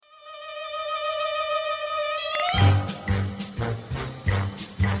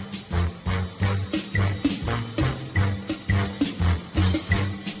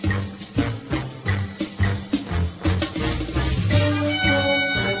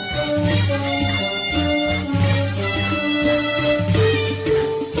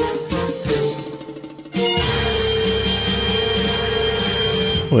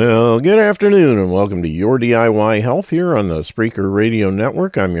Well, good afternoon and welcome to Your DIY Health here on the Spreaker Radio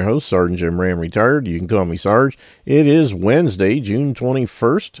Network. I'm your host, Sergeant Jim Ram, retired. You can call me Sarge. It is Wednesday, June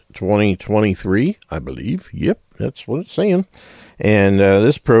 21st, 2023, I believe. Yep, that's what it's saying. And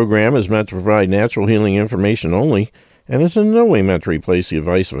this program is meant to provide natural healing information only, and it's in no way meant to replace the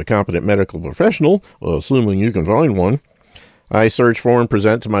advice of a competent medical professional, assuming you can find one. I search for and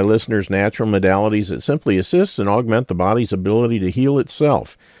present to my listeners natural modalities that simply assist and augment the body's ability to heal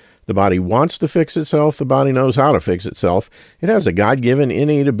itself. The body wants to fix itself. The body knows how to fix itself. It has a God-given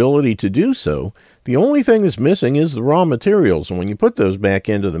innate ability to do so. The only thing that's missing is the raw materials. And when you put those back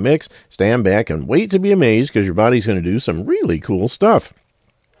into the mix, stand back and wait to be amazed because your body's going to do some really cool stuff.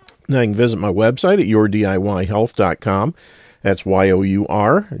 Now you can visit my website at yourdiyhealth.com. That's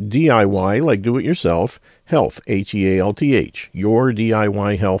Y-O-U-R, D-I-Y, like do-it-yourself, health, H-E-A-L-T-H,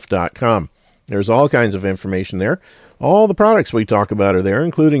 yourdiyhealth.com. There's all kinds of information there. All the products we talk about are there,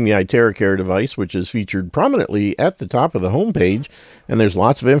 including the iTerracare device, which is featured prominently at the top of the homepage. And there's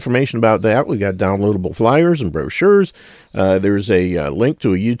lots of information about that. We got downloadable flyers and brochures. There's a link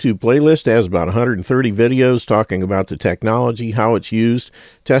to a YouTube playlist that has about 130 videos talking about the technology, how it's used,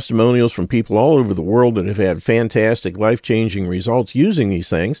 testimonials from people all over the world that have had fantastic, life-changing results using these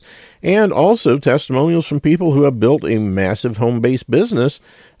things, and also testimonials from people who have built a massive home-based business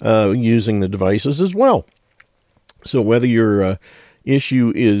using the devices as well. So whether your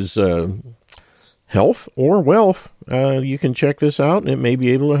issue is health or wealth, you can check this out, and it may be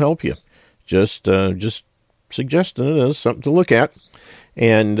able to help you. Just suggesting it as something to look at.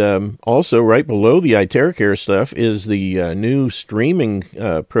 And also right below the iTerracare stuff is the new streaming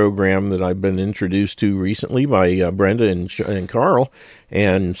program that I've been introduced to recently by Brenda and Carl.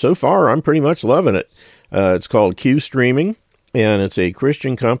 And so far, I'm pretty much loving it. It's called Q Streaming. And it's a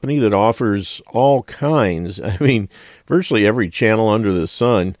Christian company that offers all kinds, virtually every channel under the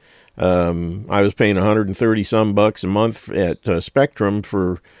sun. I was paying $130 a month at Spectrum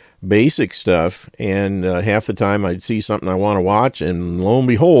for basic stuff, and half the time I'd see something I want to watch, and lo and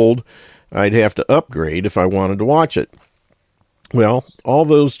behold, I'd have to upgrade if I wanted to watch it. Well, all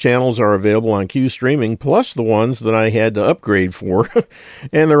those channels are available on Q Streaming, plus the ones that I had to upgrade for,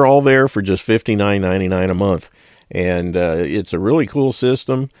 and they're all there for just $59.99 a month. And it's a really cool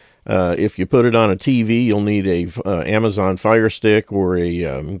system. If you put it on a TV, you'll need a Amazon Fire Stick or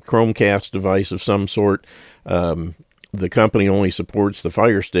a Chromecast device of some sort. The company only supports the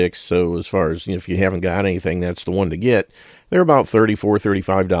Fire Sticks, so as far as if you haven't got anything, that's the one to get. They're about $34,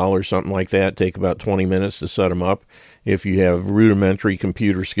 $35, something like that. Take about 20 minutes to set them up. If you have rudimentary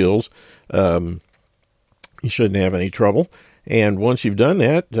computer skills, you shouldn't have any trouble. And once you've done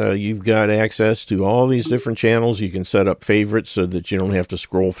that, you've got access to all these different channels. You can set up favorites so that you don't have to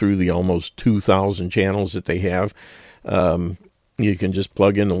scroll through the almost 2,000 channels that they have. You can just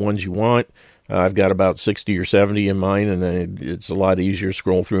plug in the ones you want. I've got about 60 or 70 in mine, and then it's a lot easier to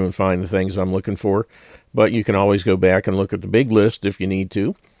scroll through and find the things I'm looking for. But you can always go back and look at the big list if you need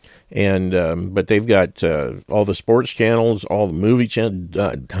to. And but they've got all the sports channels, all the movie channels,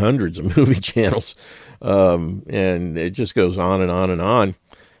 hundreds of movie channels, and it just goes on and on and on.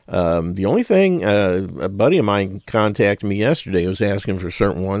 The only thing, a buddy of mine contacted me yesterday, was asking for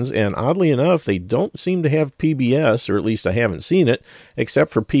certain ones, and oddly enough, they don't seem to have PBS, or at least I haven't seen it,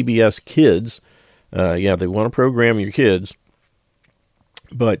 except for PBS Kids. They want to program your kids,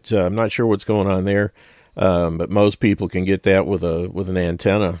 but I'm not sure what's going on there. But most people can get that with an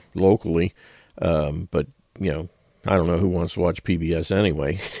antenna locally. But I don't know who wants to watch PBS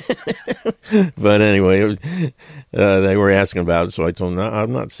anyway. But anyway, they were asking about it, so I told them,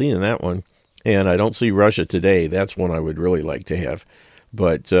 I'm not seeing that one. And I don't see Russia Today. That's one I would really like to have.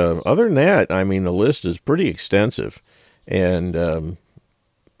 But other than that, the list is pretty extensive, and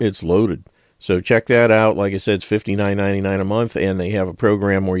it's loaded. So check that out. Like I said, it's $59.99 a month, and they have a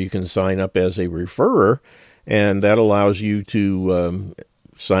program where you can sign up as a referrer, and that allows you to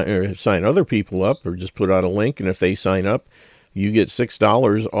sign other people up, or just put out a link, and if they sign up, you get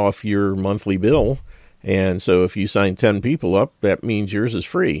 $6 off your monthly bill. And so if you sign 10 people up, that means yours is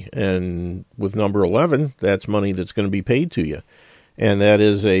free. And with number 11, that's money that's going to be paid to you. And that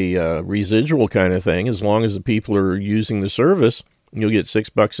is a residual kind of thing. As long as the people are using the service, you'll get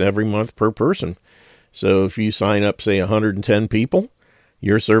 $6 every month per person. So if you sign up, say 110 people,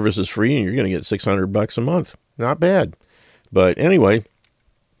 your service is free and you're going to get $600 a month. Not bad. But anyway,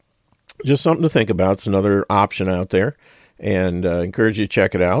 just something to think about. It's another option out there, and encourage you to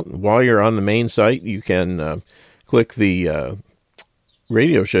check it out. While you're on the main site, you can click the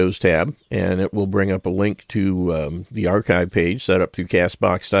radio shows tab, and it will bring up a link to the archive page set up through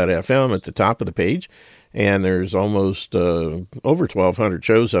castbox.fm at the top of the page. And there's almost over 1,200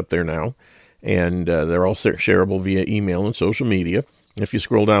 shows up there now, and they're all shareable via email and social media. If you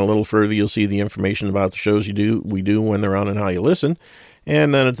scroll down a little further, you'll see the information about the shows we do, when they're on, and how you listen.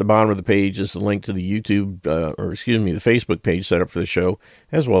 And then at the bottom of the page is the link to the the Facebook page set up for the show,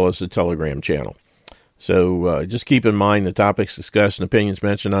 as well as the Telegram channel. So just keep in mind the topics discussed and opinions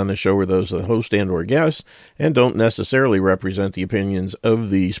mentioned on the show are those of the host and or guests, and don't necessarily represent the opinions of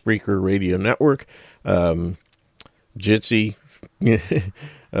the Spreaker Radio Network, Jitsi,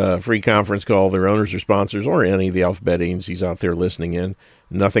 Free Conference Call, their owners or sponsors, or any of the alphabet agencies out there listening in.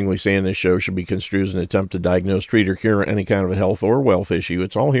 Nothing we say in this show should be construed as an attempt to diagnose, treat, or cure any kind of a health or wealth issue.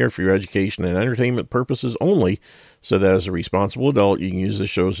 It's all here for your education and entertainment purposes only, so that as a responsible adult, you can use this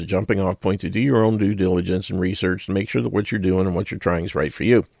show as a jumping off point to do your own due diligence and research to make sure that what you're doing and what you're trying is right for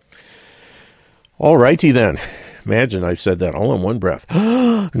you. All righty then. Imagine I've said that all in one breath.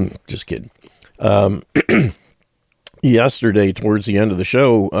 Just kidding. Yesterday, towards the end of the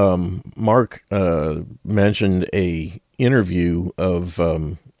show, Mark mentioned a interview of,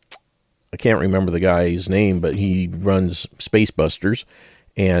 I can't remember the guy's name, but he runs Space Busters,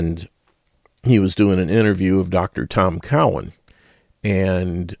 and he was doing an interview of Dr. Tom Cowan,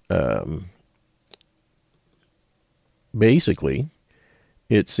 and basically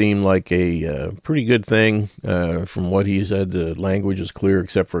it seemed like a pretty good thing. From what he said, the language is clear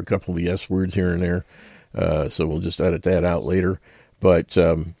except for a couple of the S words here and there. So we'll just edit that out later. But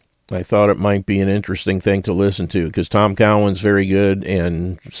I thought it might be an interesting thing to listen to, because Tom Cowan's very good,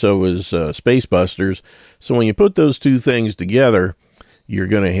 and so is Space Busters. So when you put those two things together, you're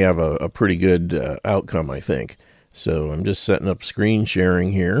going to have a pretty good outcome, I think. So I'm just setting up screen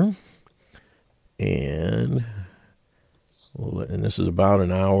sharing here. And this is about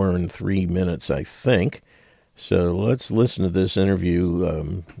an hour and 3 minutes, I think. So let's listen to this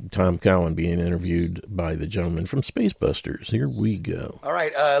interview, Tom Cowan being interviewed by the gentleman from Space Busters. Here we go. All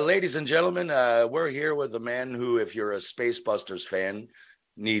right, ladies and gentlemen, we're here with a man who, if you're a Space Busters fan,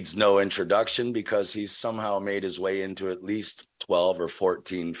 needs no introduction, because he's somehow made his way into at least 12 or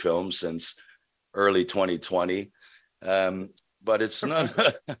 14 films since early 2020. But it's not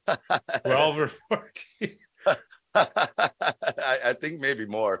 12 or 14. I think maybe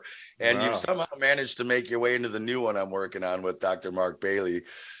more. And wow. You've somehow managed to make your way into the new one I'm working on with Dr. Mark Bailey.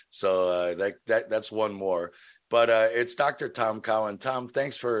 So that's one more. But it's Dr. Tom Cowan. Tom,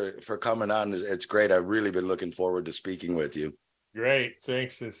 thanks for coming on. It's great. I've really been looking forward to speaking with you. Great.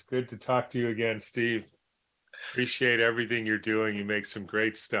 Thanks. It's good to talk to you again, Steve. Appreciate everything you're doing. You make some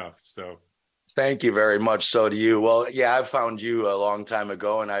great stuff. So thank you very much. So do you. Well, yeah, I found you a long time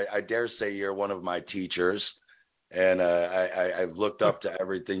ago, and I dare say you're one of my teachers. And I've looked up to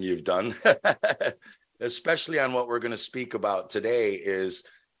everything you've done, especially on what we're going to speak about today. Is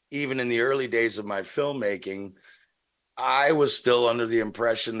even in the early days of my filmmaking, I was still under the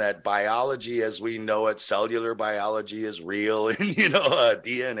impression that biology as we know it, cellular biology, is real, and,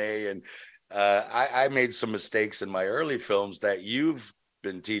 DNA. And I made some mistakes in my early films that you've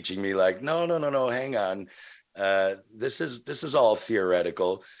been teaching me, like, no, hang on. This is all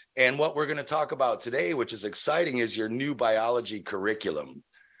theoretical. And what we're going to talk about today, which is exciting, is your new biology curriculum,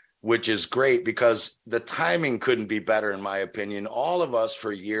 which is great because the timing couldn't be better, in my opinion. All of us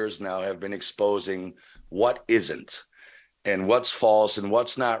for years now have been exposing what isn't and what's false and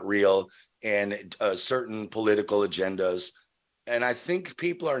what's not real, and certain political agendas. And I think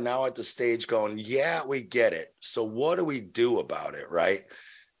people are now at the stage going, yeah, we get it. So what do we do about it, right?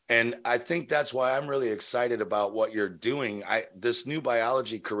 And I think that's why I'm really excited about what you're doing. This new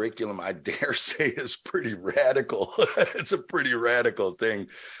biology curriculum, I dare say, is pretty radical. It's a pretty radical thing.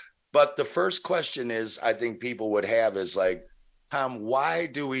 But the first question is, I think people would have is like, Tom, why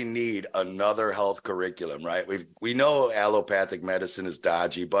do we need another health curriculum, right? We know allopathic medicine is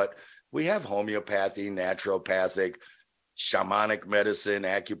dodgy, but we have homeopathy, naturopathic, shamanic medicine,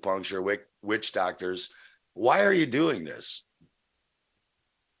 acupuncture, witch doctors. Why are you doing this?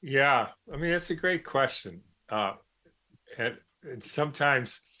 Yeah, I mean, that's a great question. And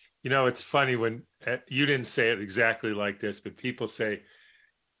sometimes, it's funny when you didn't say it exactly like this, but people say,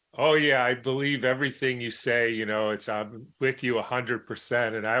 oh, yeah, I believe everything you say, I'm with you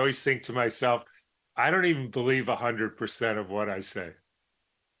 100%. And I always think to myself, I don't even believe 100% of what I say.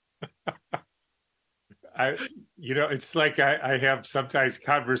 It's like I have sometimes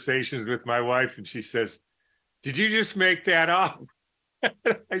conversations with my wife, and she says, did you just make that up?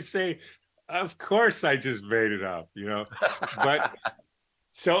 I say, of course I just made it up, But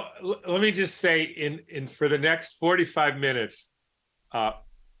so let me just say, in for the next 45 minutes, uh,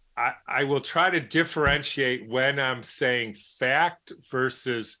 I will try to differentiate when I'm saying fact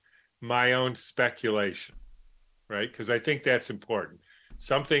versus my own speculation, right? Because I think that's important.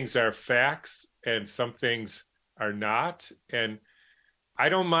 Some things are facts and some things are not. And I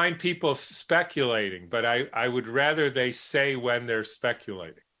don't mind people speculating, but I would rather they say when they're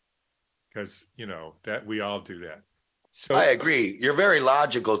speculating, because, that we all do that. So I agree. You're very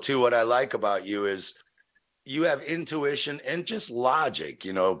logical too. What I like about you is you have intuition and just logic.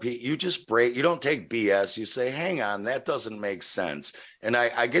 You don't take BS. You say, hang on, that doesn't make sense. And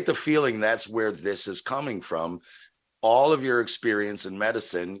I get the feeling that's where this is coming from. All of your experience in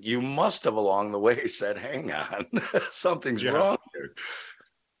medicine, you must have along the way said, hang on, something's wrong here.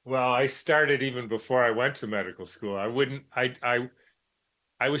 Well, I started even before I went to medical school. I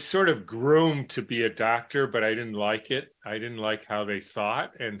was sort of groomed to be a doctor, but I didn't like it. I didn't like how they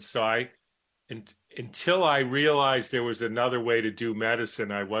thought. And so until I realized there was another way to do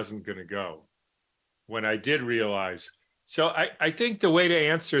medicine, I wasn't going to go. When I did realize. So I think the way to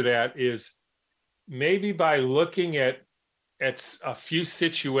answer that is maybe by looking at a few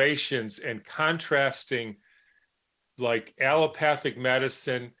situations and contrasting like allopathic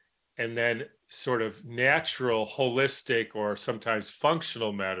medicine and then sort of natural, holistic, or sometimes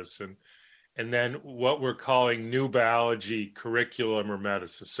functional medicine, and then what we're calling new biology curriculum or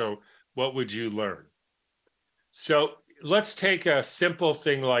medicine. So what would you learn? So let's take a simple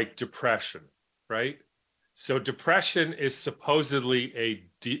thing like depression, right? So depression is supposedly a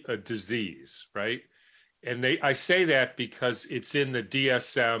disease, right? And I say that because it's in the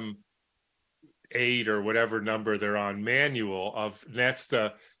DSM-8 or whatever number they're on manual that's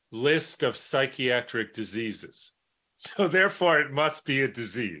the list of psychiatric diseases. So therefore it must be a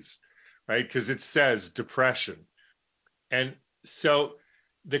disease, right? Because it says depression. And so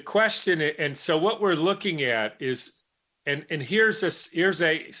the question, and so what we're looking at is, and here's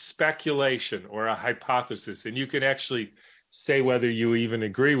a speculation or a hypothesis, and you can actually say whether you even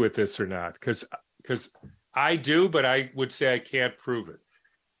agree with this or not, because I do, but I would say I can't prove it.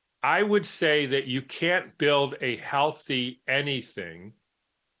 I would say that you can't build a healthy anything,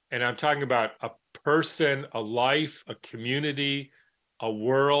 and I'm talking about a person, a life, a community, a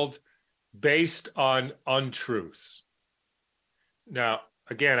world, based on untruths. Now,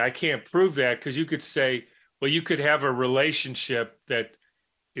 again, I can't prove that, because you could say, well, you could have a relationship that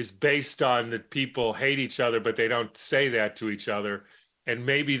is based on that people hate each other, but they don't say that to each other, and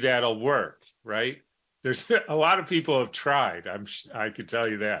maybe that'll work, right? There's a lot of people have tried. I could tell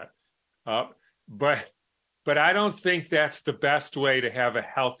you that, but I don't think that's the best way to have a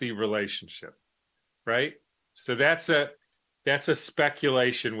healthy relationship, right? So that's a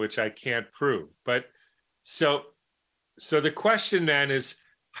speculation which I can't prove. But so the question then is,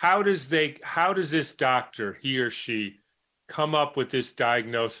 how does this doctor, he or she, come up with this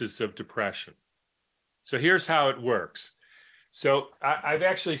diagnosis of depression? So here's how it works. So I've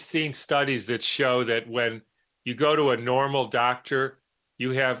actually seen studies that show that when you go to a normal doctor,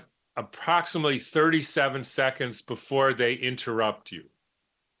 you have approximately 37 seconds before they interrupt you.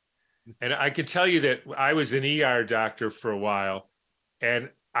 And I can tell you that I was an ER doctor for a while, and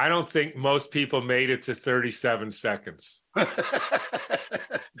I don't think most people made it to 37 seconds.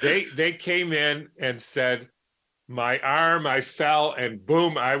 They came in and said, my arm, I fell, and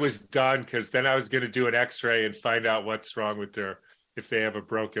boom, I was done, because then I was going to do an x-ray and find out what's wrong with if they have a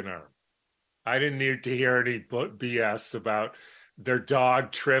broken arm. I didn't need to hear any BS about their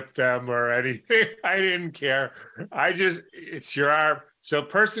dog tripped them or anything. I didn't care. It's your arm. So a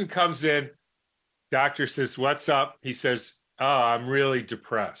person comes in, doctor says, what's up? He says, oh, I'm really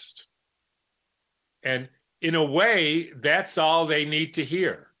depressed. And in a way, that's all they need to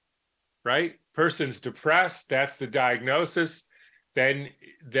hear, right? Person's depressed, that's the diagnosis. Then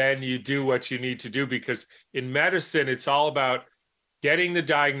you do what you need to do, because in medicine, it's all about getting the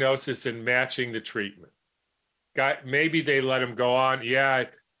diagnosis and matching the treatment. Maybe they let him go on. Yeah,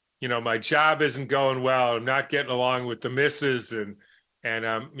 my job isn't going well. I'm not getting along with the missus, and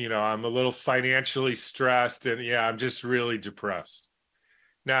I'm a little financially stressed, and yeah, I'm just really depressed.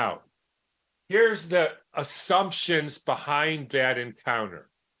 Now, here's the assumptions behind that encounter.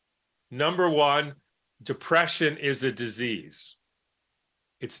 Number one, depression is a disease.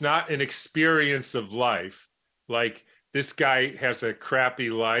 It's not an experience of life. Like, this guy has a crappy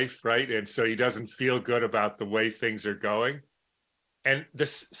life, right? And so he doesn't feel good about the way things are going. And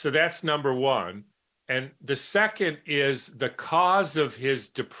so that's number one. And the second is the cause of his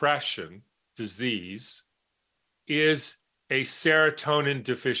depression disease is a serotonin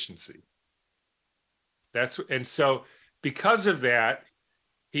deficiency. And so because of that,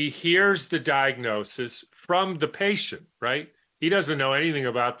 he hears the diagnosis from the patient, right? He doesn't know anything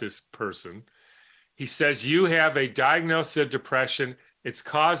about this person. He says, you have a diagnosis of depression. It's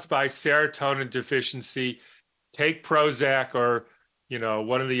caused by serotonin deficiency. Take Prozac or,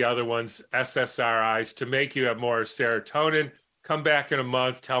 one of the other ones, SSRIs, to make you have more serotonin. Come back in a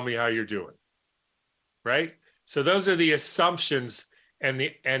month. Tell me how you're doing. Right? So those are the assumptions and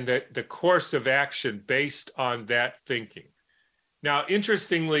the course of action based on that thinking. Now,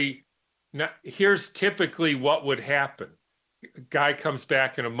 interestingly, here's typically what would happen. A guy comes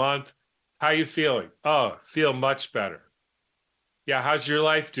back in a month. How you feeling? Oh, feel much better. Yeah, how's your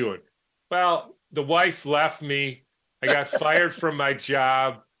life doing? Well, the wife left me. I got fired from my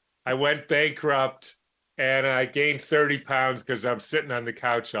job. I went bankrupt, and I gained 30 pounds because I'm sitting on the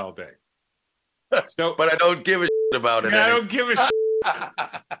couch all day. So, but I don't give a shit about it. I don't give a shit.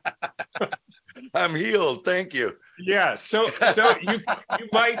 I'm healed. Thank you. Yeah. So you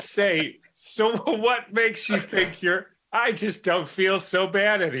might say, so what makes you think I just don't feel so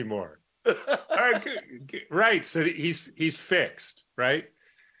bad anymore. All right, right. So he's fixed, right?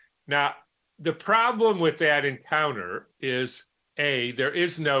 Now, the problem with that encounter is, A, there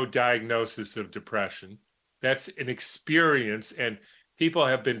is no diagnosis of depression. That's an experience, and people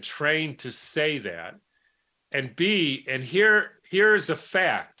have been trained to say that. And B, and here's a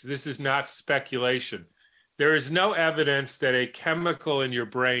fact. This is not speculation. There is no evidence that a chemical in your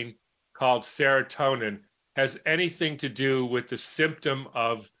brain called serotonin has anything to do with the symptom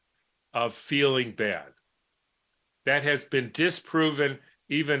of feeling bad. That has been disproven.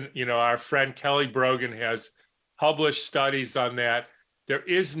 Even, our friend Kelly Brogan has published studies on that. There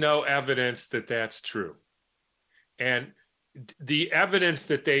is no evidence that that's true. And the evidence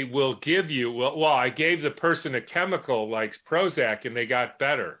that they will give you, well, I gave the person a chemical like Prozac and they got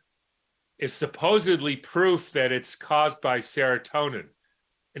better, is supposedly proof that it's caused by serotonin.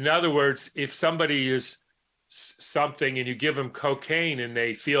 In other words, if somebody is something and you give them cocaine and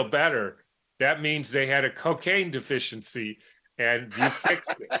they feel better, that means they had a cocaine deficiency and you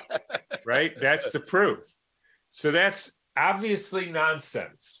fixed it, right? That's the proof. So that's obviously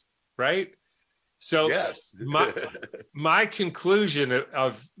nonsense, right? So yes. my conclusion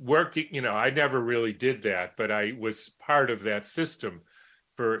of working, I never really did that, but I was part of that system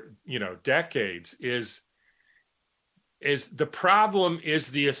for, decades, is the problem is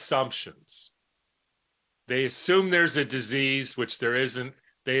the assumptions. They assume there's a disease, which there isn't.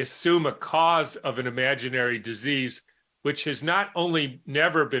 They assume a cause of an imaginary disease, which has not only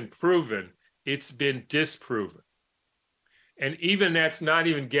never been proven, it's been disproven. And even that's not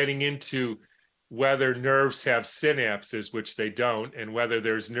even getting into whether nerves have synapses, which they don't, and whether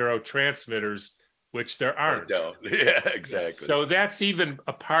there's neurotransmitters, which there aren't. They don't. Yeah, exactly. So that's even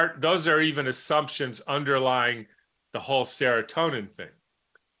a part, those are even assumptions underlying the whole serotonin thing.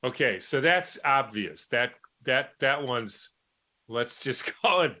 Okay, so that's obvious. That one's, let's just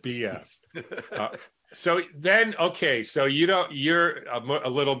call it BS. So then, okay, so you're a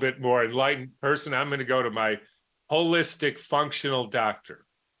little bit more enlightened person. I'm going to go to my holistic functional doctor.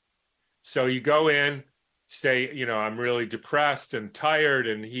 So you go in, say, I'm really depressed and tired,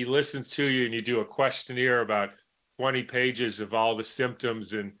 and he listens to you and you do a questionnaire about 20 pages of all the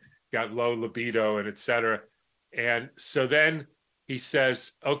symptoms and got low libido and et cetera. And so then he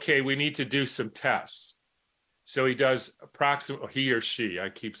says, okay, we need to do some tests. So he does he or she, I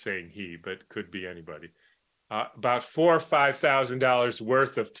keep saying he, but could be anybody, about $4,000 or $5,000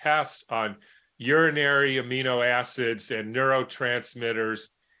 worth of tests on urinary amino acids and neurotransmitters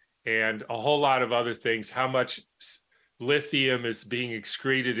and a whole lot of other things. How much lithium is being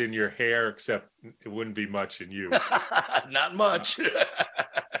excreted in your hair, except it wouldn't be much in you. Not much.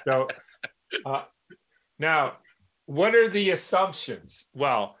 So now, what are the assumptions?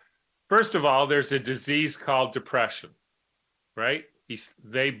 Well, first of all, there's a disease called depression, right?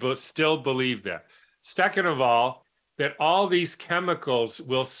 They still believe that. Second of all, that all these chemicals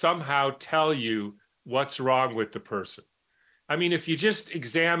will somehow tell you what's wrong with the person. I mean, if you just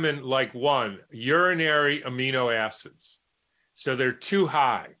examine like urinary amino acids, so they're too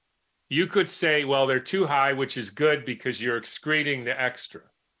high. You could say, well, they're too high, which is good because you're excreting the extra.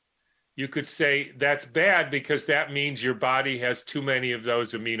 You could say that's bad because that means your body has too many of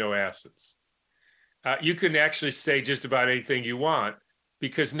those amino acids. You can actually say just about anything you want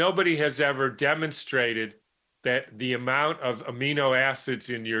because nobody has ever demonstrated that the amount of amino acids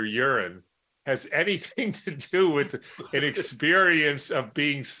in your urine has anything to do with an experience of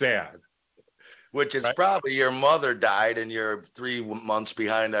being sad. Which is probably your mother died and you're 3 months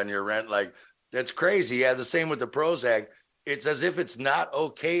behind on your rent. Like, that's crazy. Yeah, the same with the Prozac. It's as if it's not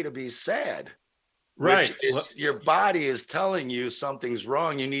okay to be sad. Right. Your body is telling you something's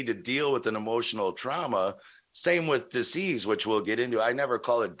wrong. You need to deal with an emotional trauma. Same with disease, which we'll get into. I never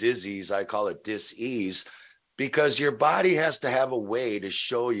call it disease. I call it dis-ease, because your body has to have a way to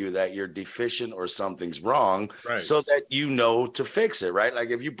show you that you're deficient or something's wrong, Right. so that you know to fix it, right? Like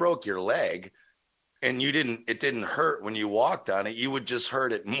if you broke your leg and it didn't hurt when you walked on it, you would just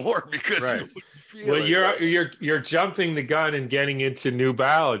hurt it more because Right. you wouldn't feel Well, it. you're jumping the gun and getting into new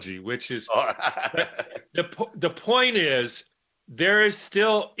biology, which is the point is there is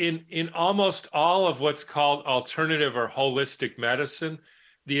still in almost all of what's called alternative or holistic medicine,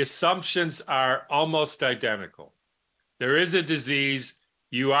 the assumptions are almost identical. There is a disease,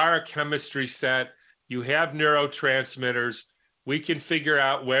 you are a chemistry set, you have neurotransmitters, we can figure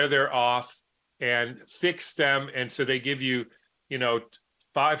out where they're off and fix them. And so they give you,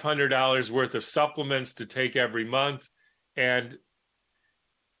 $500 worth of supplements to take every month. And,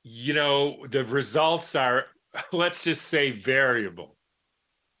 the results are, let's just say, variable.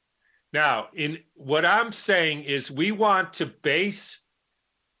 Now, in what I'm saying is we want to base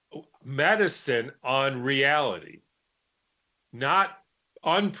medicine on reality, not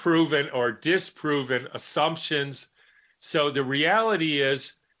unproven or disproven assumptions. So the reality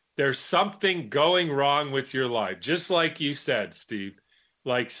is there's something going wrong with your life, just like you said, Steve.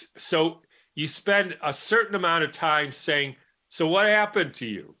 So you spend a certain amount of time saying, so what happened to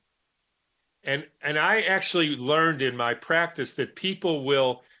you? And I actually learned in my practice that people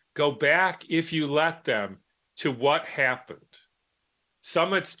will go back, if you let them, to what happened.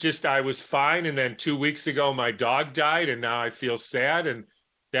 Some it's just I was fine, and then 2 weeks ago my dog died, and now I feel sad, and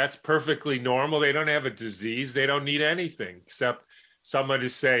that's perfectly normal. They don't have a disease. They don't need anything except someone to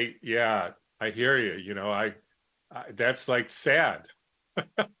say, yeah, I hear you. I that's like sad.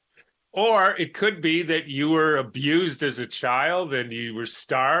 Or it could be that you were abused as a child and you were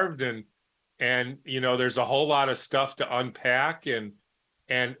starved, and there's a whole lot of stuff to unpack,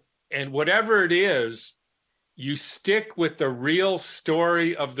 and whatever it is, you stick with the real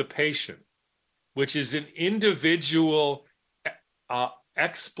story of the patient, which is an individual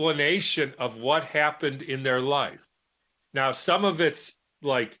explanation of what happened in their life. Now, some of it's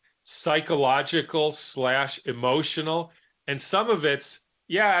like psychological / emotional, and some of it's,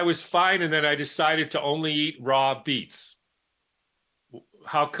 yeah, I was fine, and then I decided to only eat raw beets.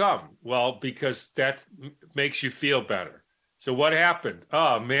 How come? Well, because that makes you feel better. So what happened?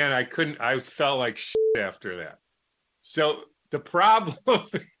 Oh man, I felt like shit after that. So the problem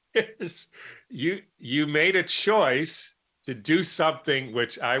is you made a choice to do something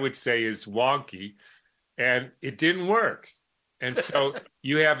which I would say is wonky, and it didn't work. And so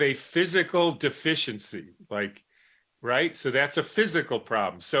you have a physical deficiency, right? So that's a physical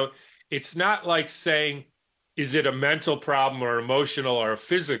problem. So it's not like saying, is it a mental problem or emotional or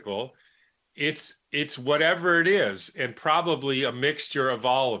physical? It's whatever it is, and probably a mixture of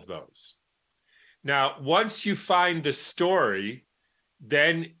all of those. Now, once you find the story,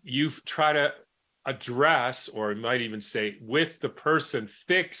 then you try to address, or you might even say with the person,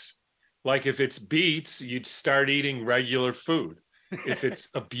 fix. Like if it's beets, you'd start eating regular food. If it's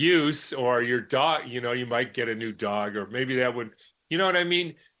abuse or your dog, you might get a new dog, or maybe that would, you know what I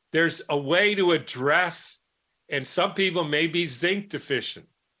mean? There's a way to address, and some people may be zinc deficient,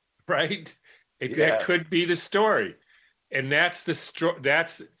 right? That could be the story. And that's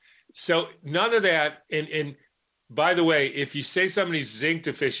so none of that. And by the way, if you say somebody's zinc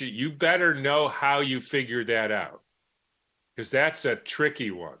deficient, you better know how you figured that out, because that's a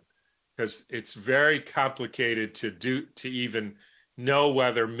tricky one, because it's very complicated to even know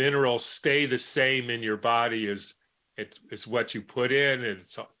whether minerals stay the same in your body as what you put in, and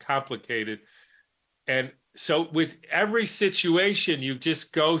it's complicated. And so with every situation, you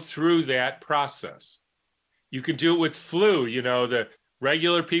just go through that process. You can do it with flu. The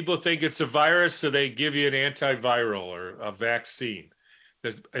regular people think it's a virus, so they give you an antiviral or a vaccine.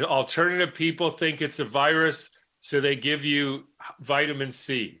 There's alternative people think it's a virus, so they give you vitamin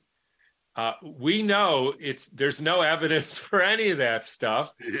C. We know there's no evidence for any of that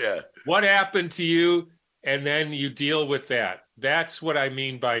stuff. Yeah. What happened to you? And then you deal with that. That's what I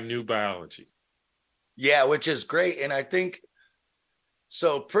mean by new biology. Yeah, which is great. And I think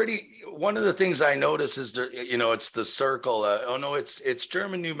one of the things I notice is it's the circle. It's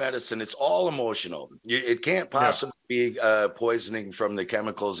German new medicine. It's all emotional. It can't possibly be poisoning from the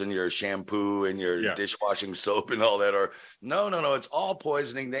chemicals in your shampoo and your dishwashing soap and all that. Or no, it's all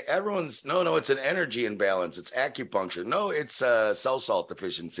poisoning. It's an energy imbalance. It's acupuncture. No, it's cell salt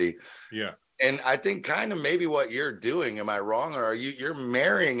deficiency. Yeah. And I think kind of maybe what you're doing, am I wrong? Or you're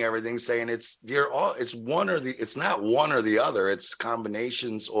marrying everything, saying it's not one or the other, it's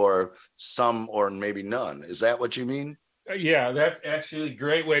combinations or some or maybe none. Is that what you mean? Yeah, that's actually a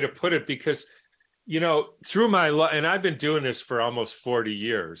great way to put it, because, through my life, and I've been doing this for almost 40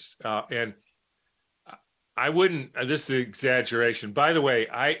 years, and I wouldn't, this is an exaggeration. By the way,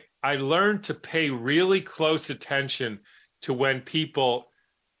 I learned to pay really close attention to when people,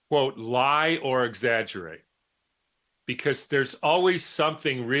 quote, lie or exaggerate, because there's always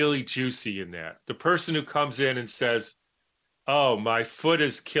something really juicy in that. The person who comes in and says, oh, my foot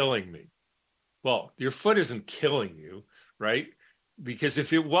is killing me. Well, your foot isn't killing you, right? Because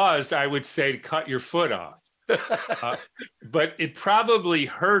if it was, I would say to cut your foot off. But it probably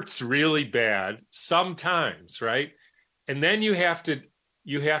hurts really bad sometimes, right? And then you have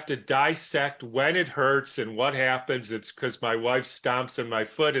to dissect when it hurts and what happens. It's because my wife stomps on my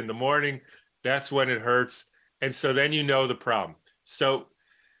foot in the morning. That's when it hurts. And so then you know the problem. So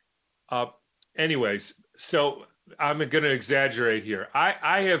anyways, so I'm going to exaggerate here.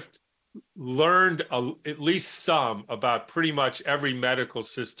 I have learned at least some about pretty much every medical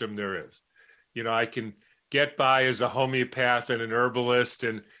system there is. I can get by as a homeopath and an herbalist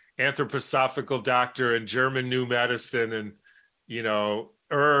and anthroposophical doctor and German new medicine and,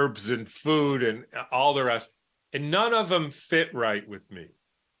 herbs and food and all the rest. And none of them fit right with me.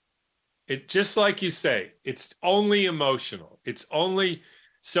 It just like you say, it's only emotional.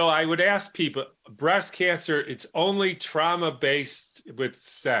 So I would ask people, breast cancer, it's only trauma-based with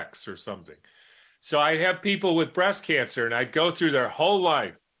sex or something. So I'd have people with breast cancer and I'd go through their whole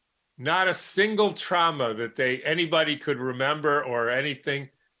life, not a single trauma that anybody could remember or anything.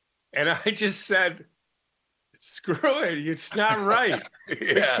 And I just said, screw it, it's not right.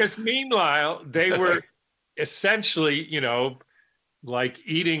 Yeah. Because meanwhile, they were essentially, like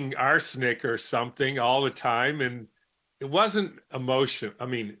eating arsenic or something all the time. And it wasn't emotion. I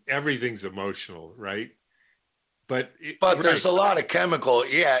mean, everything's emotional, right? But there's a lot of chemical.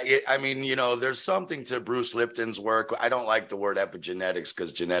 Yeah. There's something to Bruce Lipton's work. I don't like the word epigenetics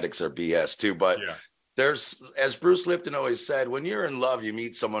because genetics are BS too. But there's, as Bruce Lipton always said, when you're in love, you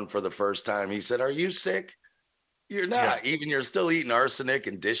meet someone for the first time. He said, are you sick? You're not. Yeah. Even you're still eating arsenic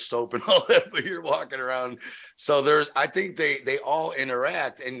and dish soap and all that, but you're walking around. So I think they all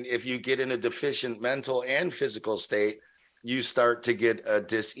interact. And if you get in a deficient mental and physical state, you start to get a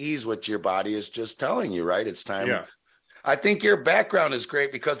dis-ease, which your body is just telling you, right? It's time. Yeah. I think your background is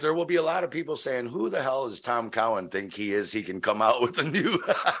great because there will be a lot of people saying, who the hell does Tom Cowan think he is? He can come out with a new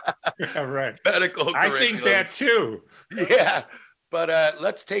right. medical curriculum. I think that too. Yeah. But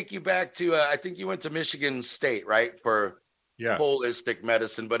let's take you back to, I think you went to Michigan State, right? For holistic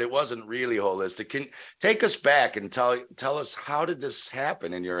medicine, but it wasn't really holistic. Can take us back and tell us, how did this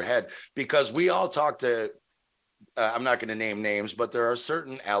happen in your head? Because we all talk to, I'm not going to name names, but there are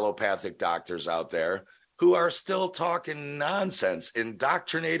certain allopathic doctors out there who are still talking nonsense,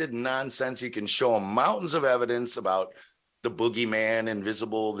 indoctrinated nonsense. You can show them mountains of evidence about the boogeyman,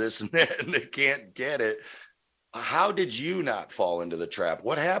 invisible, this and that, and they can't get it. How did you not fall into the trap?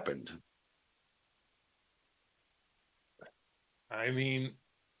 What happened? I mean,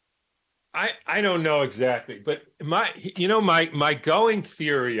 I don't know exactly, but my going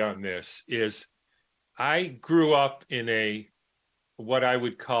theory on this is I grew up in what I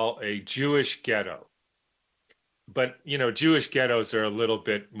would call a Jewish ghetto. But, Jewish ghettos are a little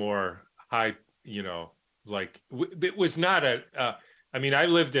bit more high, like it was not I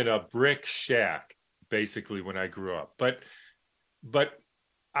lived in a brick shack basically when I grew up, but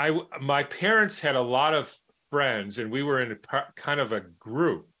my parents had a lot of friends and we were in kind of a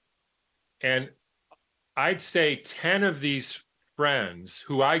group, and I'd say 10 of these friends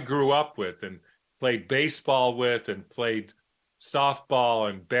who I grew up with and played baseball with and played softball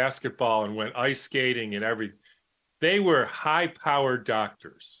and basketball and went ice skating and everything, they were high-powered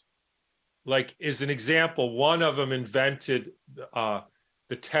doctors. Like, as an example, one of them invented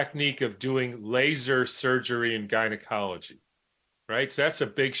the technique of doing laser surgery in gynecology, right? So that's a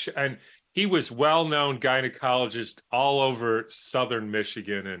big, and he was well-known gynecologist all over Southern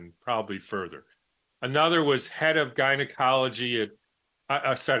Michigan and probably further. Another was head of gynecology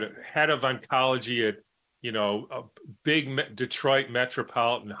head of oncology at, a big Detroit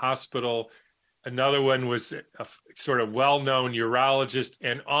Metropolitan Hospital. Another one was a sort of well-known urologist,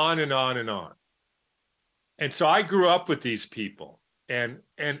 and on and on and on. And so I grew up with these people. And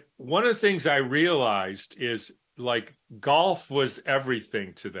one of the things I realized is, like, golf was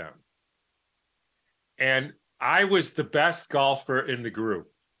everything to them. And I was the best golfer in the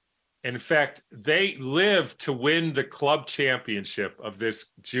group. In fact, they lived to win the club championship of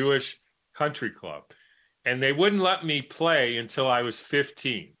this Jewish country club. And they wouldn't let me play until I was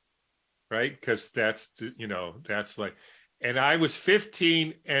 15, right? Because that's like, and I was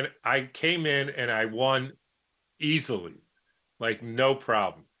 15 and I came in and I won easily, like no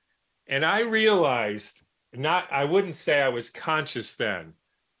problem. And I realized, I wouldn't say I was conscious then,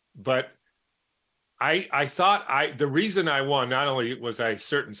 but I thought the reason I won, not only was I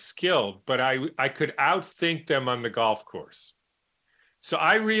certain skill, but I could outthink them on the golf course. So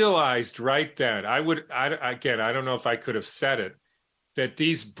I realized right then, again, I don't know if I could have said it, that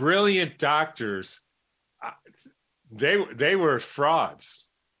these brilliant doctors, they were frauds,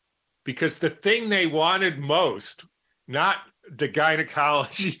 because the thing they wanted most, not the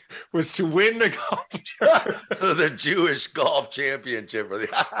gynecology, was to win the golf the Jewish golf championship.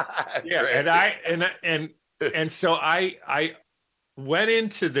 Yeah, and so I went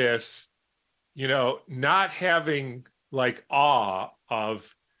into this, not having like awe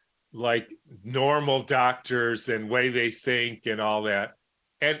of like normal doctors and way they think and all that,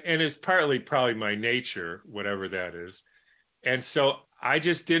 and it's partly probably my nature, whatever that is, and so I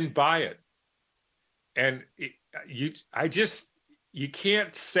just didn't buy it. And you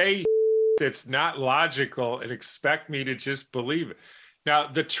can't say that's not logical and expect me to just believe it. Now,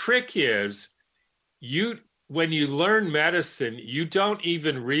 the trick is when you learn medicine, you don't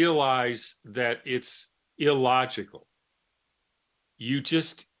even realize that it's illogical. You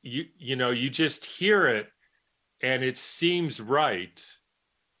just hear it and it seems right,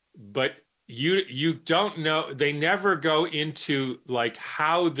 but you don't know. They never go into like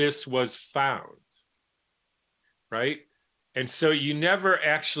how this was found, right? And so you never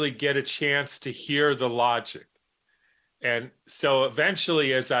actually get a chance to hear the logic. And so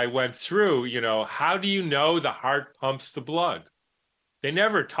eventually, as I went through, how do you know the heart pumps the blood? They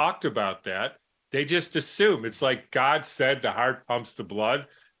never talked about that. They just assume it's like God said the heart pumps the blood.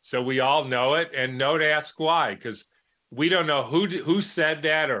 So we all know it, and don't ask why, because we don't know who said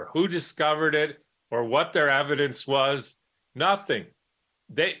that or who discovered it or what their evidence was. Nothing.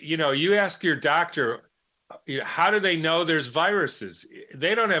 You ask your doctor, how do they know there's viruses?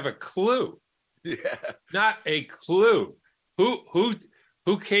 They don't have a clue. Yeah. Not a clue.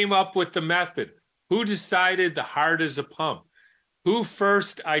 Who came up with the method? Who decided the heart is a pump? Who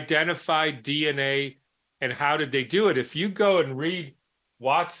first identified DNA, and how did they do it? If you go and read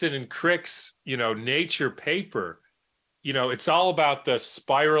Watson and Crick's, Nature paper, it's all about the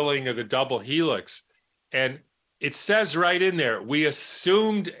spiraling of the double helix. And it says right in there, we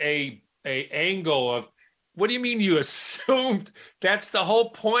assumed a angle of, what do you mean you assumed? That's the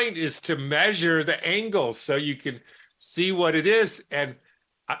whole point, is to measure the angles so you can see what it is. And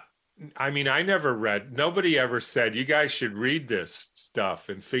I never read, nobody ever said, you guys should read this stuff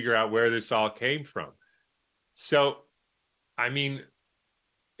and figure out where this all came from. So, I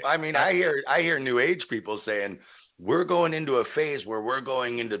hear New Age people saying, we're going into a phase where we're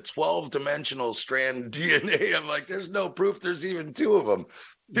going into 12-dimensional strand DNA. I'm like, there's no proof there's even 2 of them.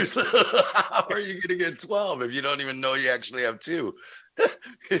 How are you going to get 12 if you don't even know you actually have 2?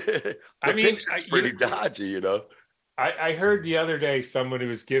 It's pretty dodgy, I heard the other day someone who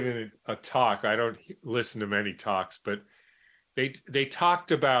was giving a talk. I don't listen to many talks, but they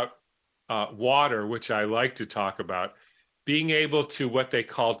talked about water, which I like to talk about, being able to what they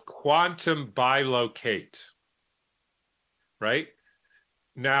called quantum bilocate. Right?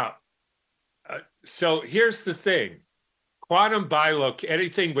 Now, so here's the thing. Quantum bilocate,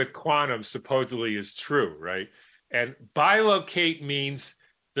 anything with quantum supposedly is true, right? And bilocate means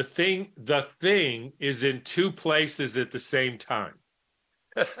the thing is in 2 places at the same time.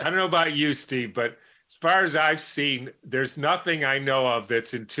 I don't know about you, Steve, but as far as I've seen, there's nothing I know of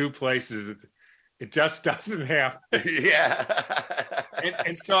that's in 2 places. It just doesn't happen. Yeah.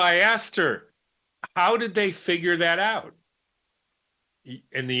 and so I asked her, how did they figure that out?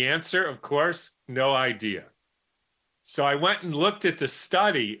 And the answer, of course, no idea. So I went and looked at the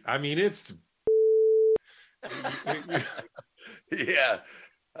study. It's yeah.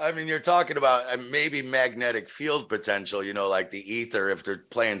 You're talking about maybe magnetic field potential, like the ether. If they're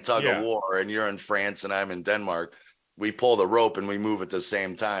playing tug of war and you're in France and I'm in Denmark, we pull the rope and we move at the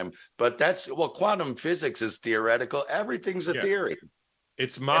same time. But quantum physics is theoretical. Everything's a theory.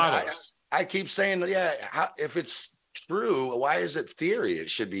 It's models. I keep saying, if it's true, why is it theory? It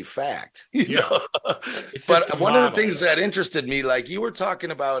should be fact. But one of the things that interested me, like you were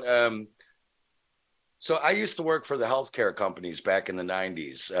talking about, so I used to work for the healthcare companies back in the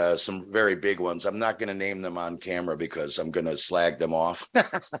 90s, some very big ones. I'm not going to name them on camera because I'm going to slag them off. I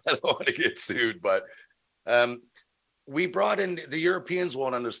don't want to get sued, but we brought in, the Europeans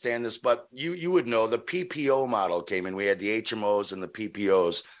won't understand this, but you would know, the PPO model came in. We had the HMOs and the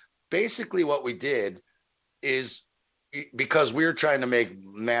PPOs. Basically what we did is, because we were trying to make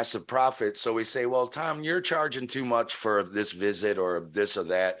massive profits, so we say, well, Tom, you're charging too much for this visit or this or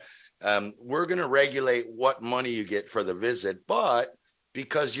that. We're going to regulate what money you get for the visit, but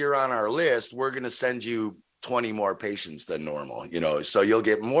because you're on our list, we're going to send you 20 more patients than normal, so you'll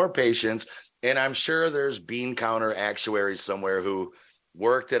get more patients. And I'm sure there's bean counter actuaries somewhere who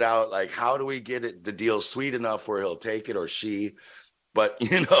worked it out. Like, how do we get the deal sweet enough where he'll take it, or she? But,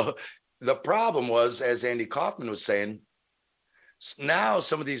 the problem was, as Andy Kaufman was saying, now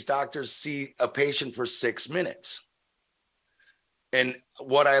some of these doctors see a patient for 6 minutes. And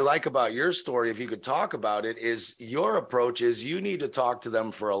what I like about your story, if you could talk about it, is your approach is you need to talk to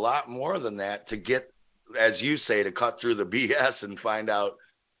them for a lot more than that to get, as you say, to cut through the BS and find out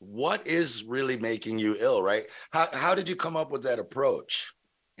what is really making you ill, right? How did you come up with that approach?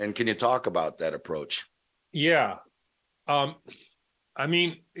 And can you talk about that approach? Yeah. I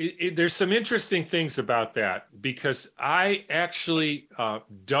mean, there's some interesting things about that, because I actually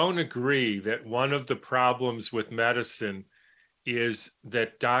don't agree that one of the problems with medicine is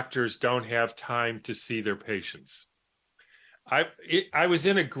that doctors don't have time to see their patients. I was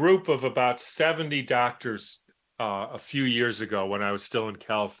in a group of about 70 doctors a few years ago when I was still in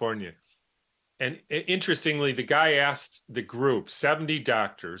California. And interestingly, the guy asked the group, 70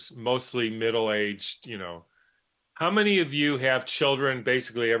 doctors, mostly middle-aged, how many of you have children?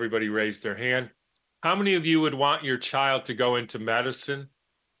 Basically, everybody raised their hand. How many of you would want your child to go into medicine?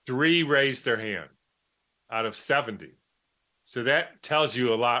 3 raised their hand out of 70. So that tells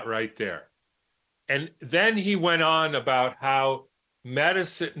you a lot right there. And then he went on about how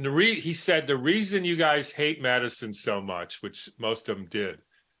medicine, he said the reason you guys hate medicine so much, which most of them did,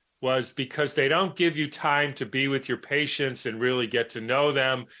 was because they don't give you time to be with your patients and really get to know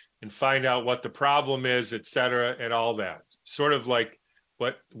them and find out what the problem is, et cetera, and all that. Sort of like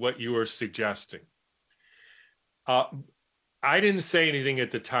what you were suggesting. I didn't say anything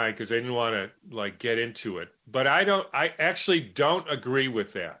at the time because I didn't want to get into it, but I actually don't agree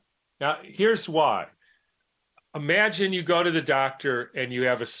with that. Now, here's why. Imagine you go to the doctor and you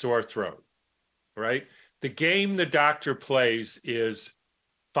have a sore throat, right? The game the doctor plays is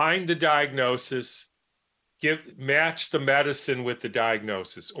find the diagnosis, match the medicine with the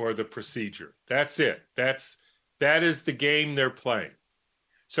diagnosis or the procedure. That's it. That is the game they're playing.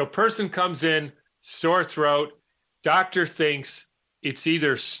 So person comes in, sore throat, doctor thinks it's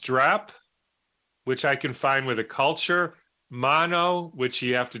either strep, which I can find with a culture, mono, which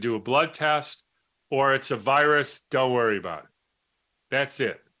you have to do a blood test, or it's a virus, don't worry about it. That's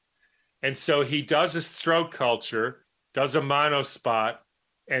it. And so he does a throat culture, does a mono spot,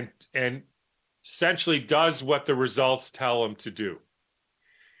 and essentially does what the results tell him to do.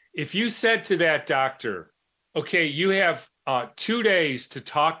 If you said to that doctor, okay, you have 2 days to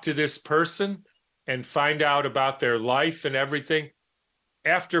talk to this person and find out about their life and everything,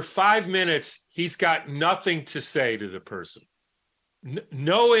 after 5 minutes, he's got nothing to say to the person.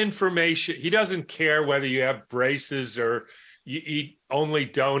 No information. He doesn't care whether you have braces or you eat only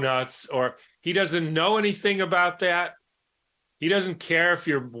donuts, or he doesn't know anything about that. He doesn't care if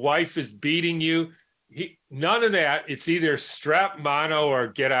your wife is beating you. None of that. It's either strep, mono, or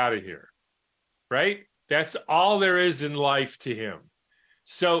get out of here, right? That's all there is in life to him.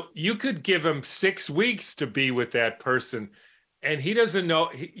 So you could give him 6 weeks to be with that person, and he doesn't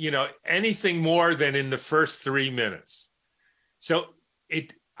know, anything more than in the first 3 minutes. So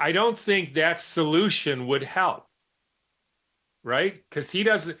I don't think that solution would help, right? Because he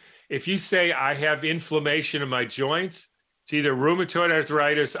doesn't, if you say I have inflammation in my joints, it's either rheumatoid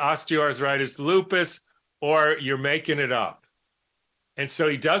arthritis, osteoarthritis, lupus, or you're making it up. And so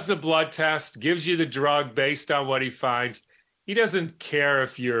he does the blood test, gives you the drug based on what he finds. He doesn't care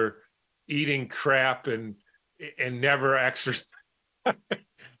if you're eating crap and never exercise,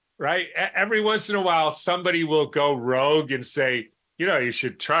 right? Every once in a while, somebody will go rogue and say, you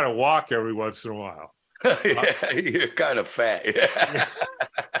should try to walk every once in a while. Yeah, you're kind of fat. Yeah.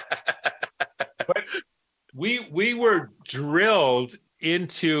 But we were drilled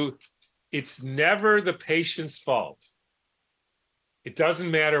into, it's never the patient's fault. It doesn't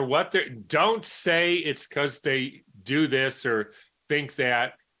matter what don't say it's because they do this or think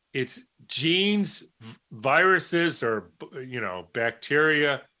that. It's genes, viruses, or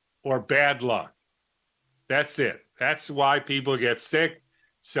bacteria, or bad luck. That's it. That's why people get sick.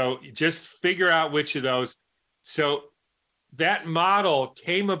 So just figure out which of those. So that model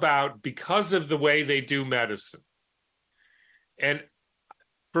came about because of the way they do medicine. And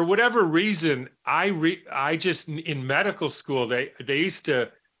for whatever reason, I just, in medical school, they used to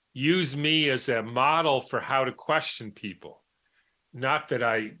use me as a model for how to question people. Not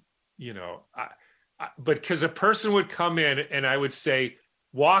that but because a person would come in and I would say,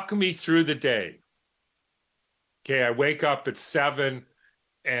 walk me through the day. Okay, I wake up at 7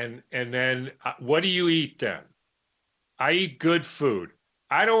 and then what do you eat then? I eat good food.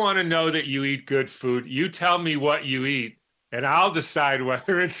 I don't want to know that you eat good food. You tell me what you eat, and I'll decide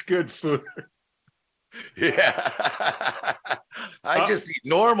whether it's good food. Yeah. I just eat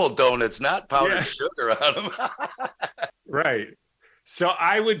normal donuts, not powdered sugar on them. Right. So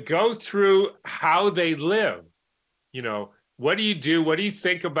I would go through how they live. You know, what do you do? What do you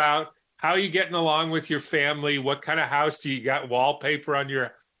think about? How are you getting along with your family? What kind of house do you got? Wallpaper on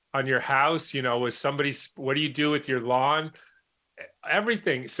your house? You know, was somebody? What do you do with your lawn?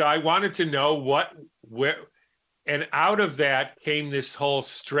 Everything. So I wanted to know where, and out of that came this whole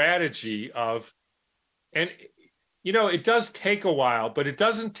strategy of, and you know, it does take a while, but it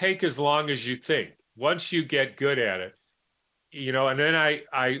doesn't take as long as you think once you get good at it. You know, and then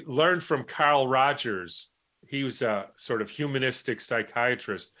I learned from Carl Rogers. He was a sort of humanistic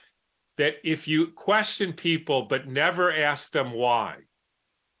psychiatrist, that if you question people but never ask them why,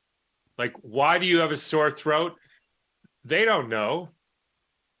 like, why do you have a sore throat? They don't know.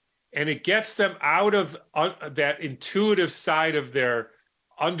 And it gets them out of that intuitive side of their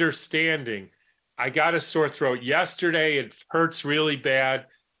understanding. I got a sore throat yesterday. It hurts really bad.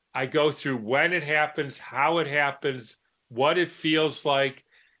 I go through when it happens, how it happens, what it feels like,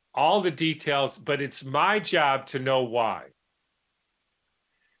 all the details, but it's my job to know why.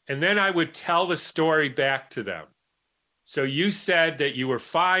 And then I would tell the story back to them. So you said that you were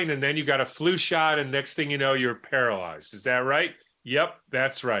fine, and then you got a flu shot, and next thing you know, you're paralyzed. Is that right? Yep,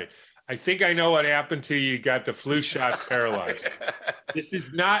 that's right. I think I know what happened to you. You got the flu shot, paralyzed. This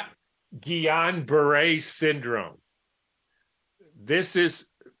is not Guillain-Barré syndrome. This is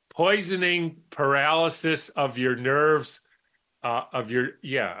poisoning, paralysis of your nerves, of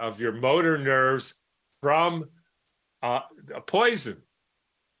your motor nerves from a poison.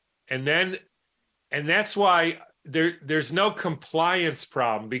 And that's why there's no compliance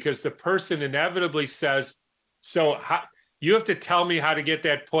problem, because the person inevitably says, so you have to tell me how to get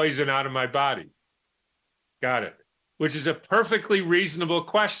that poison out of my body. Got it. Which is a perfectly reasonable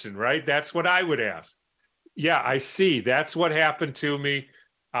question, right? That's what I would ask. Yeah, I see. That's what happened to me.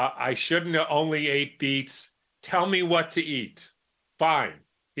 I shouldn't have only ate beets. Tell me what to eat. Fine.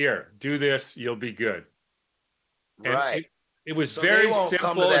 Here, do this. You'll be good. Right. It was so very they won't simple.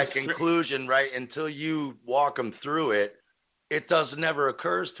 Come to that conclusion, right? Until you walk them through it. It never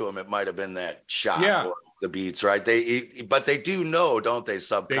occurs to them. It might have been that shot or the beets, right? But they do know, don't they?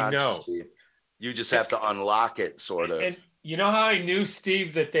 Subconsciously. They know. You just have to unlock it, sort of. And you know how I knew,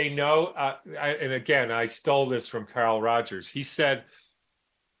 Steve, that they know? And again, I stole this from Carl Rogers. He said,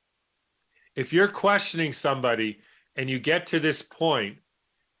 if you're questioning somebody and you get to this point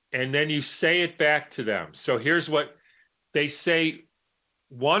and then you say it back to them. So here's what they say.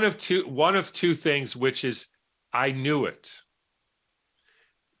 One of two things, which is, I knew it.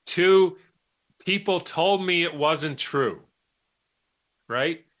 2, people told me it wasn't true.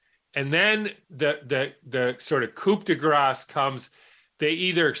 Right? And then the sort of coup de grace comes. They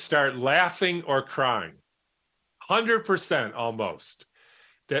either start laughing or crying, 100% almost.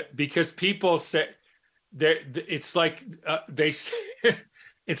 That because people say that it's like they say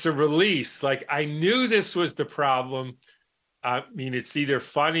it's a release. Like, I knew this was the problem. I mean, it's either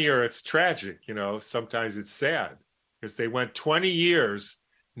funny or it's tragic. You know, sometimes it's sad because they went 20 years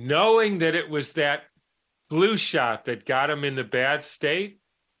knowing that it was that flu shot that got them in the bad state.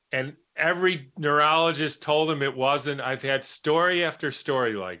 And every neurologist told him it wasn't. I've had story after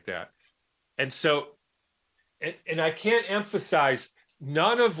story like that. And so, and I can't emphasize,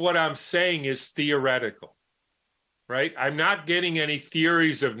 none of what I'm saying is theoretical, right? I'm not getting any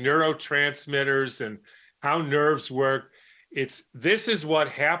theories of neurotransmitters and how nerves work. This is what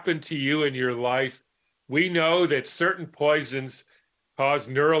happened to you in your life. We know that certain poisons cause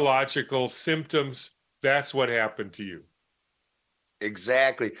neurological symptoms. That's what happened to you.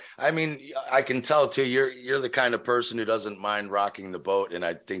 Exactly. I mean, I can tell too, you're the kind of person who doesn't mind rocking the boat, and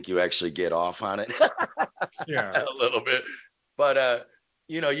I think you actually get off on it. Yeah. A little bit. But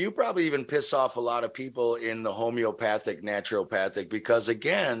you probably even piss off a lot of people in the homeopathic, naturopathic, because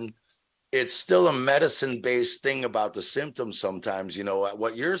again, it's still a medicine-based thing about the symptoms sometimes. You know,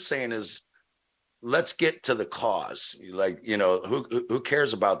 what you're saying is, let's get to the cause. Like, you know, who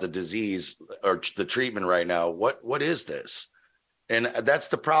cares about the disease or the treatment right now? What is this? And that's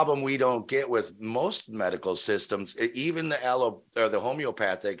the problem we don't get with most medical systems. Even the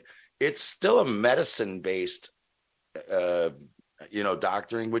homeopathic, it's still a medicine-based,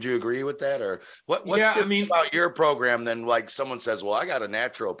 doctoring. Would you agree with that? Or what's different about your program than, like, someone says, well, I got a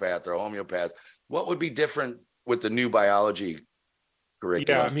naturopath or a homeopath. What would be different with the new biology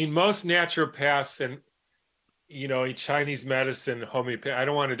curriculum? Yeah, I mean, most naturopaths and, Chinese medicine, homeopathy, I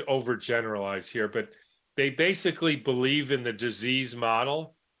don't want to overgeneralize here, but they basically believe in the disease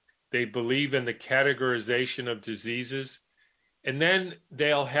model. They believe in the categorization of diseases. And then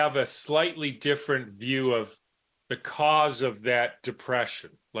they'll have a slightly different view of the cause of that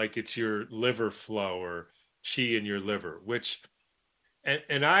depression, like it's your liver flow or chi in your liver, which,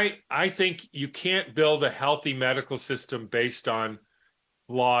 and I think you can't build a healthy medical system based on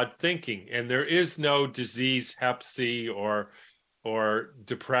flawed thinking. And there is no disease, hep C or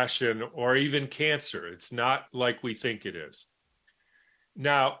depression or even cancer. It's not like we think it is.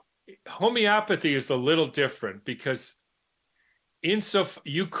 Now, homeopathy is a little different because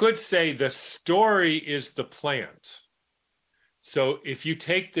you could say the story is the plant. So if you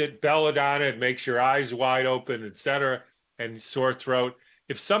take the belladonna, it makes your eyes wide open, et cetera, and sore throat.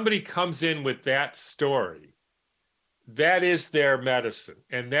 If somebody comes in with that story, that is their medicine,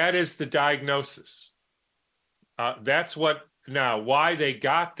 and that is the diagnosis. That's what, now, why they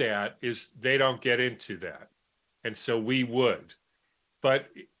got that is they don't get into that. And so we would. But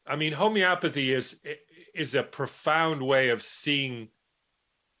I mean, homeopathy is a profound way of seeing,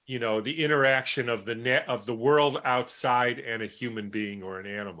 the interaction of the world outside and a human being or an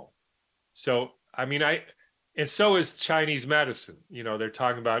animal. So, I mean, and so is Chinese medicine. They're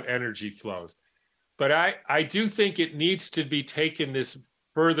talking about energy flows. But I do think it needs to be taken this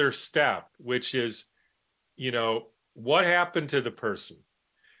further step, which is, what happened to the person?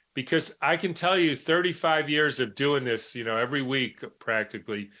 Because I can tell you 35 years of doing this, every week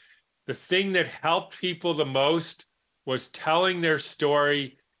practically, the thing that helped people the most was telling their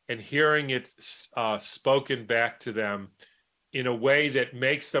story and hearing it spoken back to them in a way that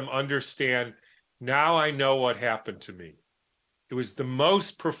makes them understand, now I know what happened to me. It was the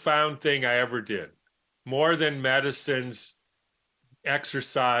most profound thing I ever did, more than medicines,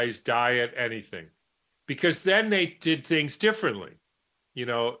 exercise, diet, anything. Because then they did things differently.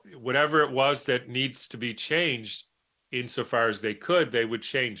 Whatever it was that needs to be changed, insofar as they could, they would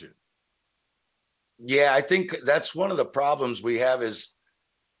change it. Yeah, I think that's one of the problems we have is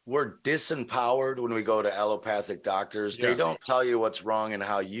we're disempowered when we go to allopathic doctors. Yeah. They don't tell you what's wrong and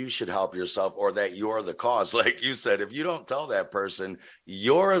how you should help yourself or that you're the cause. Like you said, if you don't tell that person,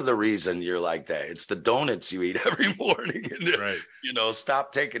 you're the reason you're like that. It's the donuts you eat every morning. And, right.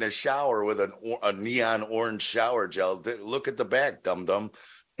 Stop taking a shower with a neon orange shower gel. Look at the back, dum-dum.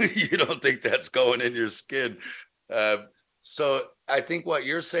 You don't think that's going in your skin. So I think what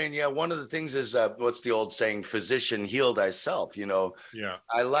you're saying, one of the things is what's the old saying, physician heal thyself, Yeah.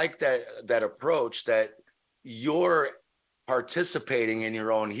 I like that approach that you're participating in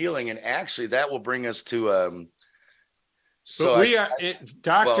your own healing. And actually that will bring us to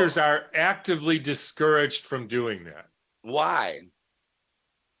doctors are actively discouraged from doing that. Why?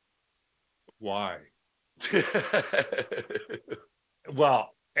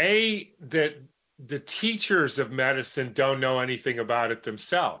 Well, the teachers of medicine don't know anything about it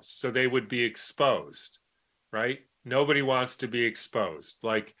themselves, so they would be exposed, right? Nobody wants to be exposed.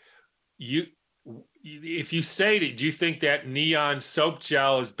 Like if you say, do you think that neon soap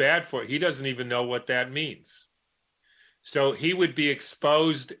gel is bad for it? He doesn't even know what that means. So he would be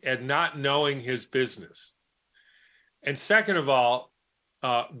exposed and not knowing his business. And second of all,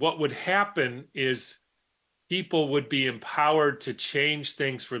 what would happen is people would be empowered to change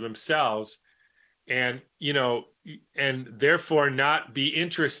things for themselves and, and therefore not be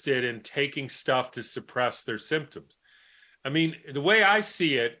interested in taking stuff to suppress their symptoms. I mean, the way I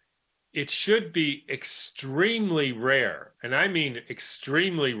see it, it should be extremely rare, and I mean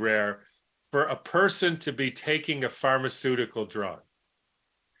extremely rare, for a person to be taking a pharmaceutical drug.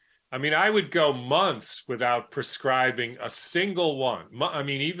 I mean, I would go months without prescribing a single one. I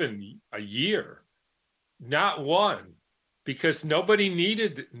mean, even a year, not one. Because nobody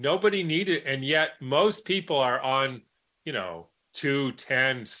needed, and yet most people are on, 2,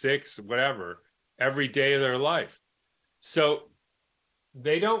 10, 6, whatever, every day of their life. So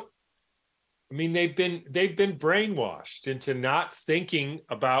they've been brainwashed into not thinking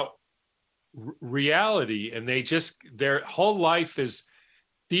about reality, and their whole life is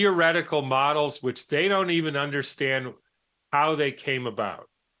theoretical models, which they don't even understand how they came about.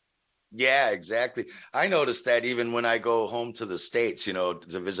 Yeah, exactly. I noticed that even when I go home to the States, to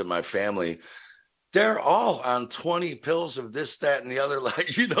visit my family, they're all on 20 pills of this, that, and the other.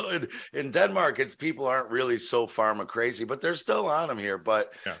 Like, in Denmark, people aren't really so pharma crazy, but they're still on them here.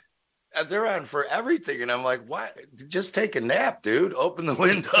 But they're on for everything. And I'm like, why? Just take a nap, dude. Open the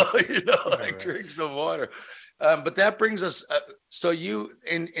window, drink some water. But that brings us. So you,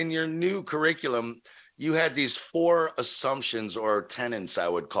 in your new curriculum, you had these 4 assumptions or tenets, I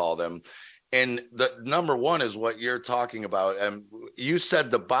would call them. And the number one is what you're talking about. You said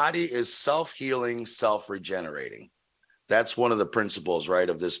the body is self-healing, self-regenerating. That's one of the principles, right,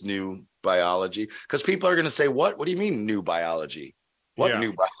 of this new biology. Because people are going to say, what do you mean new biology? What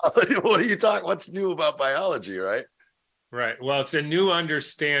new biology? What are you talking? What's new about biology, right? Right. Well, it's a new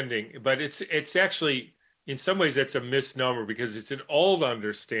understanding, but it's actually, in some ways, it's a misnomer because it's an old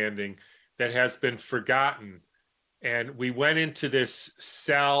understanding that has been forgotten. And we went into this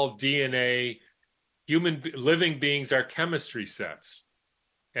cell, DNA, living beings are chemistry sets,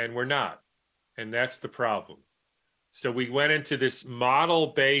 and we're not. And that's the problem. So we went into this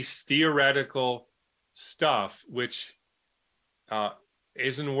model-based theoretical stuff, which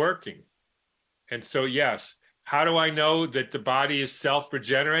isn't working. And so, yes, how do I know that the body is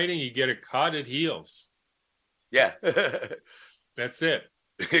self-regenerating? You get a cut, it heals. Yeah. That's it.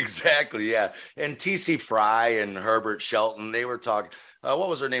 Exactly. Yeah. And T.C. Fry and Herbert Shelton, they were talking, what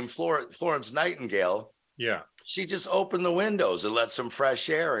was her name? Florence Nightingale. Yeah. She just opened the windows and let some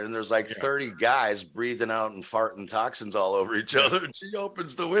fresh air in. And there's like 30 guys breathing out and farting toxins all over each other. And she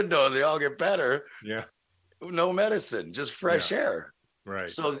opens the window and they all get better. Yeah. No medicine, just fresh air. Right.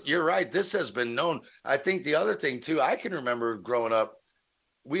 So you're right. This has been known. I think the other thing too, I can remember growing up,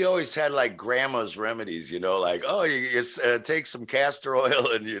 we always had like grandma's remedies, like, oh, you take some castor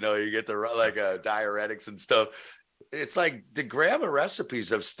oil and, you get the diuretics and stuff. It's like the grandma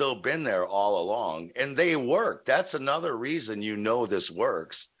recipes have still been there all along and they work. That's another reason, this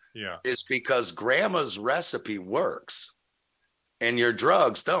works. Yeah. Is because grandma's recipe works and your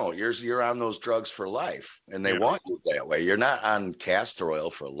drugs don't. You're on those drugs for life and they want you that way. You're not on castor oil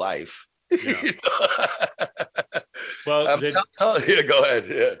for life. Yeah. Well, go ahead.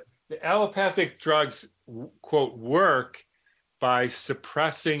 Yeah. The allopathic drugs, quote, work by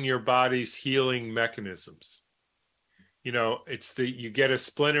suppressing your body's healing mechanisms. It's you get a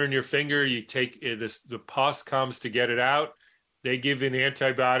splinter in your finger, you take this, the pus comes to get it out. They give an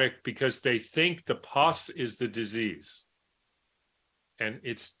antibiotic because they think the pus is the disease. And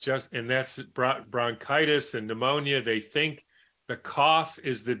that's bronchitis and pneumonia. They think the cough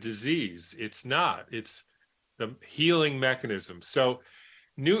is the disease. It's not. It's the healing mechanism. So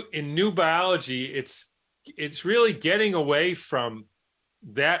in new biology, it's really getting away from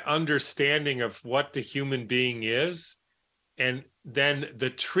that understanding of what the human being is. And then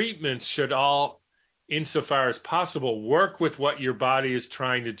the treatments should all, insofar as possible, work with what your body is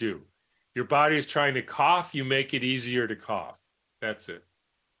trying to do. Your body is trying to cough, you make it easier to cough. That's it.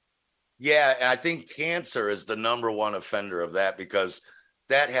 Yeah, I think cancer is the number one offender of that because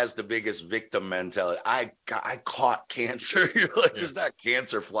that has the biggest victim mentality. I caught cancer. There's not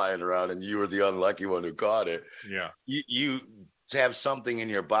cancer flying around and you were the unlucky one who caught it. Yeah. You have something in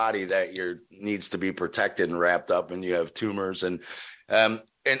your body that needs to be protected and wrapped up and you have tumors. And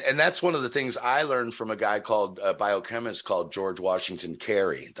that's one of the things I learned from a guy called a biochemist called George Washington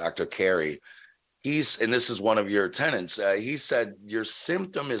Carey, Dr. Carey. And this is one of your tenants. He said, your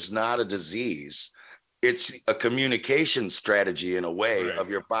symptom is not a disease. It's a communication strategy in a way of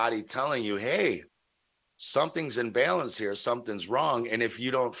your body telling you, hey, something's in balance here. Something's wrong. And if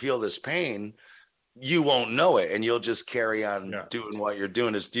you don't feel this pain, you won't know it. And you'll just carry on doing what you're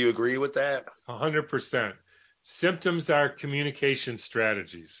doing. Do you agree with that? 100%. Symptoms are communication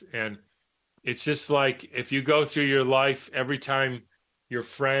strategies. And it's just like if you go through your life, every time your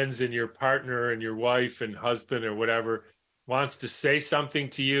friends and your partner and your wife and husband or whatever wants to say something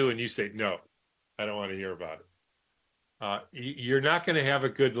to you and you say, no, I don't want to hear about it. You're not going to have a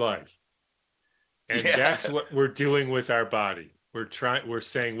good life. And that's what we're doing with our body. We're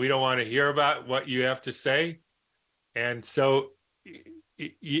saying, we don't want to hear about what you have to say. And so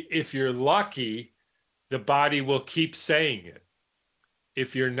if you're lucky, the body will keep saying it.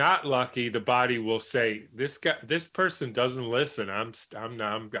 If you're not lucky, the body will say, this person doesn't listen. I'm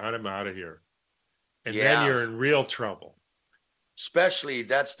out of here. And then you're in real trouble. Especially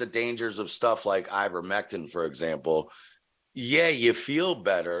that's the dangers of stuff like ivermectin, for example. Yeah, you feel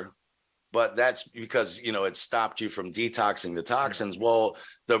better, but that's because, it stopped you from detoxing the toxins. Well,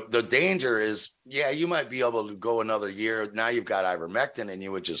 the danger is, you might be able to go another year. Now you've got ivermectin in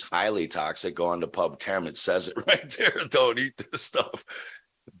you, which is highly toxic. Go on to PubChem. It says it right there. Don't eat this stuff.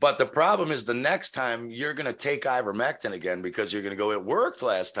 But the problem is the next time you're going to take ivermectin again because you're going to go, it worked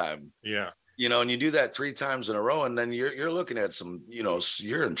last time. Yeah. And you do that 3 times in a row, and then you're looking at some,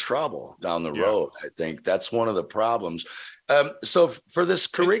 you're in trouble down the road. I think that's one of the problems. So for this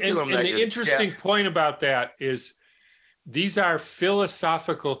curriculum, and the interesting point about that is these are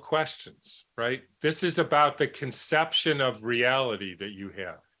philosophical questions, right? This is about the conception of reality that you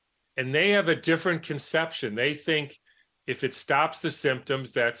have, and they have a different conception. They think if it stops the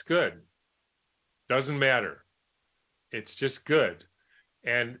symptoms, that's good. Doesn't matter. It's just good.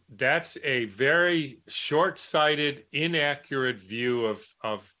 And that's a very short-sighted, inaccurate view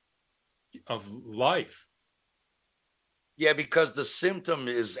of life. Yeah, because the symptom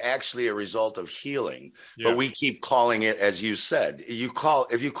is actually a result of healing, Yeah. but we keep calling it, as you said, if you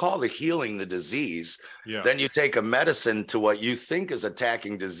call the healing the disease, Yeah. then you take a medicine to what you think is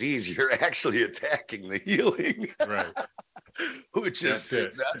attacking disease. You're actually attacking the healing. Right. Which is,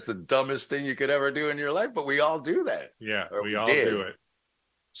 that's the dumbest thing you could ever do in your life, but we all do that. Yeah, Or we all did. do it.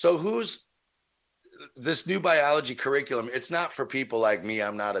 So who's this new biology curriculum? It's not for people like me.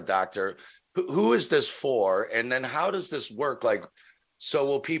 I'm not a doctor. Who is this for? And then how does this work? Like, so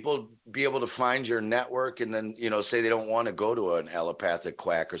will people be able to find your network and then, say they don't want to go to an allopathic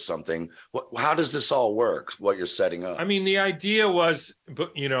quack or something? How does this all work, what you're setting up? I mean, the idea was,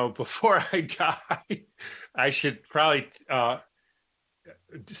 before I die, I should probably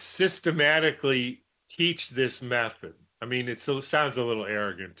systematically teach this method. I mean, it sounds a little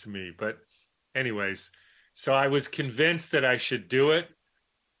arrogant to me, but anyways, so I was convinced that I should do it.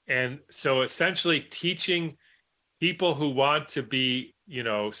 And so essentially teaching people who want to be,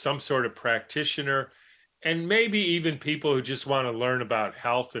 some sort of practitioner, and maybe even people who just want to learn about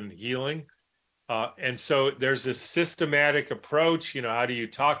health and healing. And so there's a systematic approach. How do you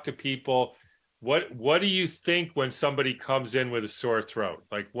talk to people? What do you think when somebody comes in with a sore throat?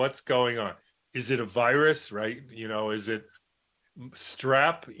 Like, what's going on? Is it a virus, right? Is it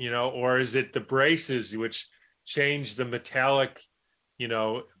strep, or is it the braces which change the metallic,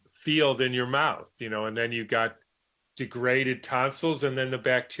 field in your mouth, and then you got degraded tonsils and then the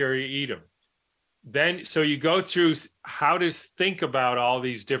bacteria eat them. Then, so you go through how to think about all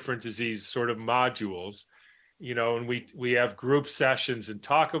these different disease sort of modules, and we have group sessions and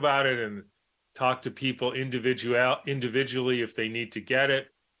talk about it and talk to people individually if they need to get it.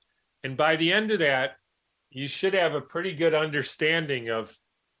 And by the end of that, you should have a pretty good understanding of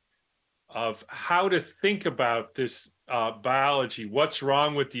how to think about this biology, what's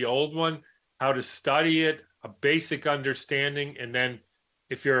wrong with the old one, how to study it, a basic understanding, and then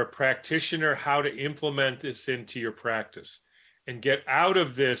if you're a practitioner, how to implement this into your practice and get out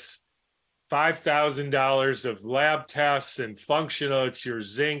of this $5,000 of lab tests and functional, it's your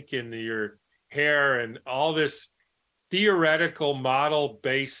zinc in your hair and all this theoretical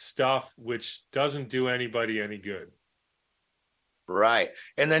model-based stuff, which doesn't do anybody any good. Right.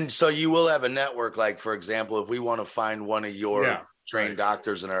 And then, so you will have a network, like, for example, if we want to find one of your trained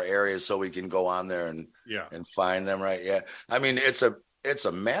doctors in our area, so we can go on there and find them. Right. Yeah. I mean, it's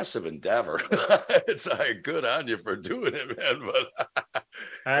a massive endeavor. It's good on you for doing it, man. But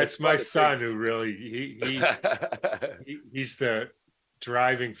it's my son who really, he's the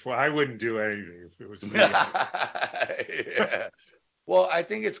driving force. I wouldn't do anything if it was me. Yeah. Well, I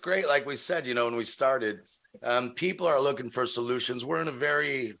think it's great. Like we said, when we started, people are looking for solutions. We're in a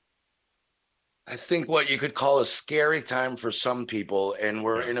very, I think, what you could call a scary time for some people. And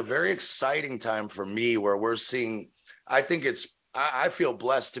we're in a very exciting time for me, where we're seeing, I feel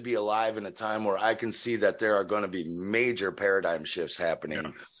blessed to be alive in a time where I can see that there are going to be major paradigm shifts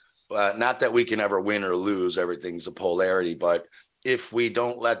happening. Not that we can ever win or lose. Everything's a polarity. But if we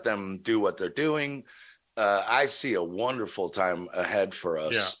don't let them do what they're doing, I see a wonderful time ahead for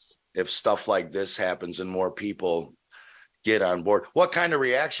us if stuff like this happens and more people get on board. What kind of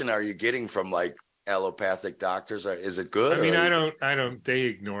reaction are you getting from, like, allopathic doctors? Is it good? I mean, I don't, they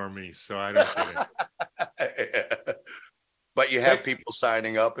ignore me, so I don't get it. But you have people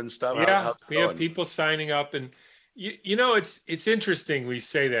signing up and stuff? Yeah, we have people signing up. And, it's interesting we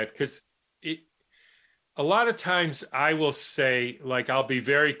say that, because a lot of times I will say, like, I'll be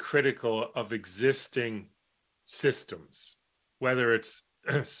very critical of existing systems, whether it's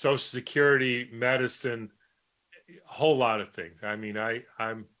Social Security, medicine, a whole lot of things. I mean, I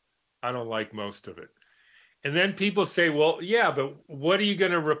don't like most of it. And then people say, well, yeah, but what are you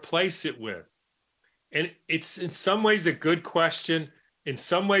going to replace it with? And it's in some ways a good question. In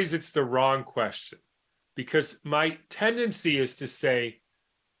some ways, it's the wrong question, because my tendency is to say,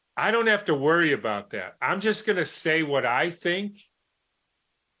 I don't have to worry about that. I'm just going to say what I think,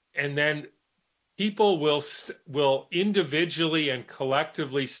 and then people will individually and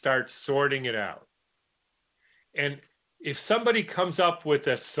collectively start sorting it out. And if somebody comes up with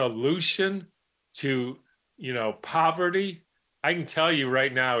a solution to, poverty, I can tell you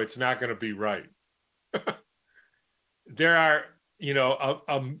right now, it's not going to be right. There are,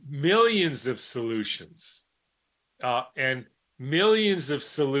 millions of solutions, and millions of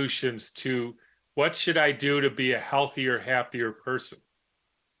solutions to what should I do to be a healthier, happier person.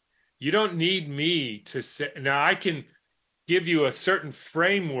 You don't need me to say. Now, I can give you a certain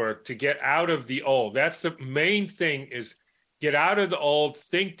framework to get out of the old. That's the main thing, is get out of the old,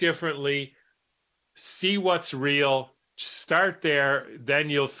 think differently, see what's real, start there, then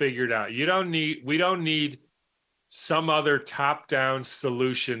you'll figure it out. We don't need some other top-down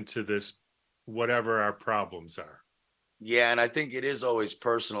solution to this, whatever our problems are. Yeah, and I think it is always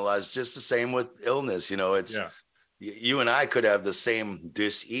personalized, just the same with illness. It's you and I could have the same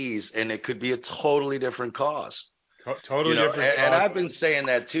dis-ease, and it could be a totally different cause. Totally different. And I've been saying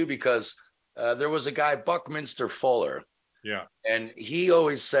that too, because there was a guy, Buckminster Fuller. Yeah. And he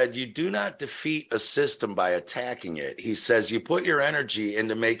always said, you do not defeat a system by attacking it. He says, you put your energy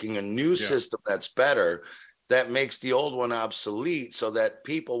into making a new system that's better, that makes the old one obsolete, so that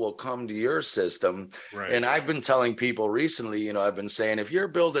people will come to your system. Right. And I've been telling people recently, I've been saying, if you're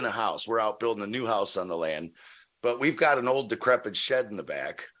building a house, we're out building a new house on the land, but we've got an old decrepit shed in the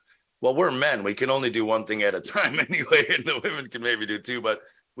back. Well, we're men. We can only do one thing at a time anyway, and the women can maybe do two, but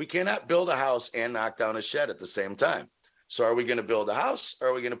we cannot build a house and knock down a shed at the same time. So are we going to build a house, or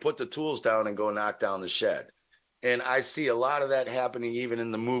are we going to put the tools down and go knock down the shed? And I see a lot of that happening even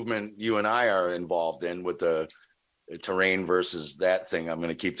in the movement you and I are involved in, with the terrain versus that thing. I'm going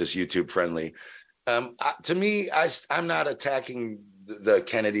to keep this YouTube friendly. To me, I'm not attacking the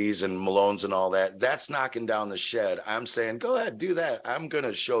Kennedys and Malones and all that. That's knocking down the shed. I'm saying, go ahead, do that. I'm going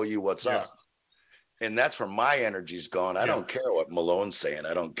to show you what's up. And that's where my energy's gone. I don't care what Malone's saying.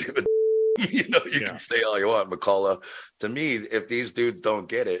 I don't give a you can say all you want, McCullough. To me, if these dudes don't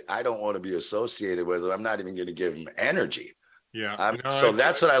get it, I don't want to be associated with it. I'm not even going to give them energy. Yeah. So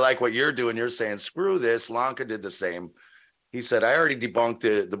that's what I like what you're doing. You're saying, screw this. Lanka did the same. He said, I already debunked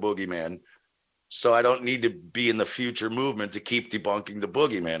the boogeyman, so I don't need to be in the future movement to keep debunking the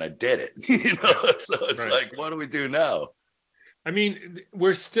boogeyman. I did it. So it's like, what do we do now? I mean,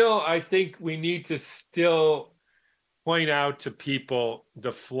 I think we need to still point out to people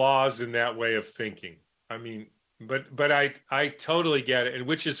the flaws in that way of thinking. I mean, but I totally get it, and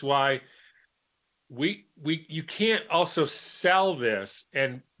which is why you can't also sell this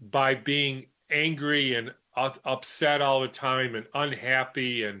and by being angry and upset all the time and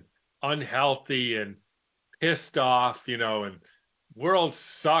unhappy and unhealthy and pissed off, and world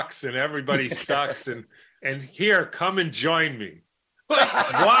sucks and everybody sucks and here, come and join me.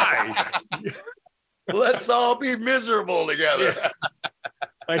 Why? Let's all be miserable together.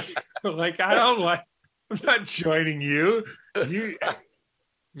 Like I'm not joining you. But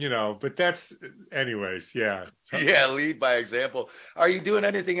that's anyways. Yeah. Lead by example. Are you doing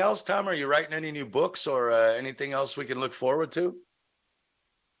anything else, Tom? Are you writing any new books or anything else we can look forward to?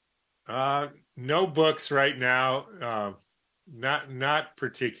 No books right now. Not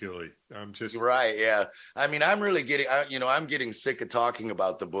particularly. I'm just right. Yeah. I mean, I'm really I'm getting sick of talking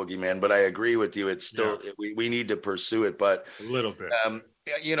about the boogeyman, but I agree with you. It's still, we need to pursue it, but a little bit,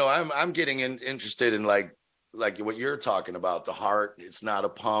 I'm getting interested in like what you're talking about, the heart. It's not a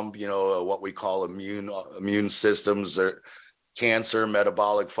pump, what we call immune systems, or cancer,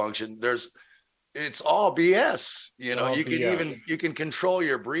 metabolic function. It's all BS. You can control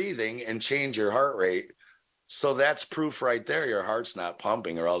your breathing and change your heart rate. So that's proof right there. Your heart's not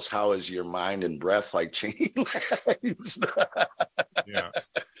pumping, or else how is your mind and breath like chain lines?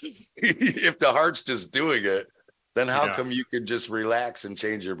 If the heart's just doing it, then how come you can just relax and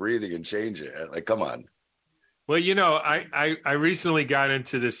change your breathing and change it? Like, come on. Well, I recently got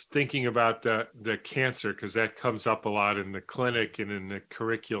into this thinking about the cancer, because that comes up a lot in the clinic and in the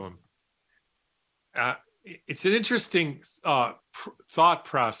curriculum. It's an interesting thought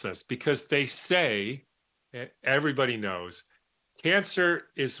process, because they say, everybody knows, cancer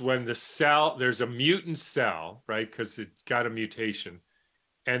is when there's a mutant cell, right? Because it got a mutation,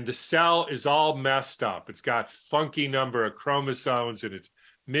 and the cell is all messed up. It's got funky number of chromosomes, and it's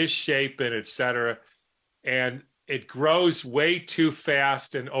misshapen, et cetera. And it grows way too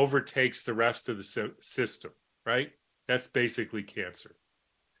fast and overtakes the rest of the system, right? That's basically cancer.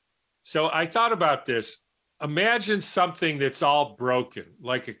 So I thought about this. Imagine something that's all broken,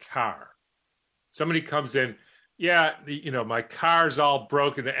 like a car. Somebody comes in, my car's all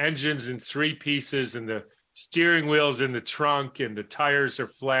broken. The engine's in 3 pieces, and the steering wheel's in the trunk, and the tires are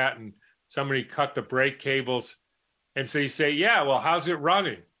flat, and somebody cut the brake cables. And so you say, well, how's it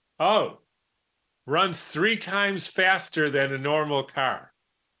running? Oh, runs 3 times faster than a normal car.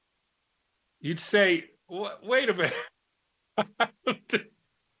 You'd say, wait a minute.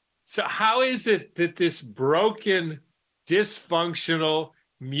 So how is it that this broken, dysfunctional,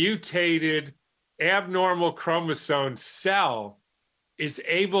 mutated, abnormal chromosome cell is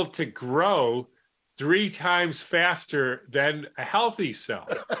able to grow 3 times faster than a healthy cell?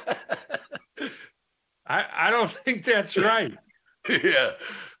 I don't think that's right. Yeah.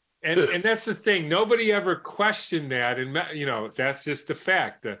 And that's the thing. Nobody ever questioned that. And, that's just the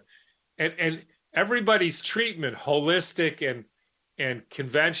fact. And everybody's treatment, holistic and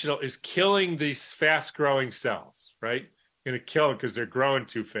conventional, is killing these fast growing cells, right? Going to kill them because they're growing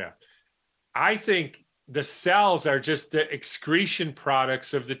too fast. I think the cells are just the excretion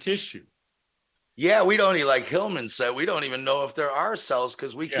products of the tissue. Yeah, we don't even, like Hillman said, we don't even know if there are cells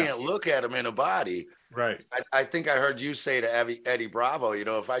because we can't look at them in a body. Right. I think I heard you say to Eddie Bravo,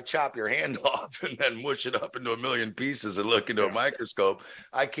 if I chop your hand off and then mush it up into a million pieces and look into a microscope,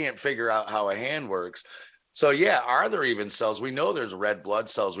 I can't figure out how a hand works. So yeah, are there even cells? We know there's red blood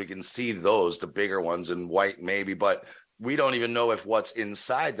cells. We can see those, the bigger ones, and white maybe, but we don't even know if what's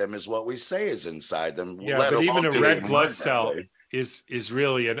inside them is what we say is inside them. Yeah, but even a red blood cell is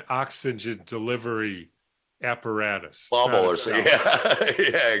really an oxygen delivery apparatus. Bubble or so.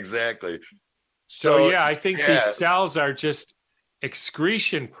 Yeah, exactly. So yeah, I think these cells are just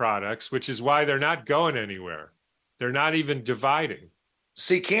excretion products, which is why they're not going anywhere. They're not even dividing.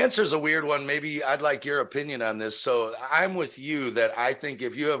 See, cancer is a weird one. Maybe I'd like your opinion on this. So I'm with you that I think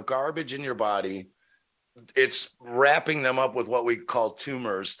if you have garbage in your body, it's wrapping them up with what we call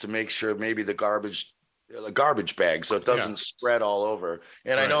tumors to make sure maybe the garbage bag, so it doesn't spread all over.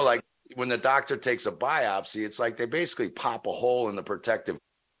 And I know, like, when the doctor takes a biopsy, it's like they basically pop a hole in the protective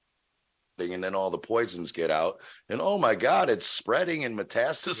thing, and then all the poisons get out. And oh my God, it's spreading and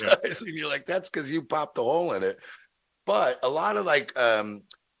metastasizing. Yes. And you're like, that's because you popped a hole in it. But a lot of the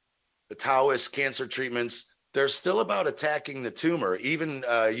Taoist cancer treatments, they're still about attacking the tumor, even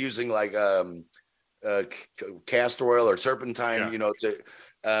using like castor oil or turpentine,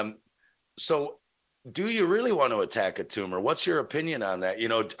 so do you really want to attack a tumor? What's your opinion on that?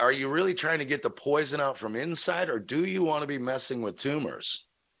 Are you really trying to get the poison out from inside, or do you want to be messing with tumors?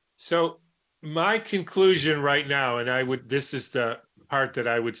 So my conclusion right now, and this is the part that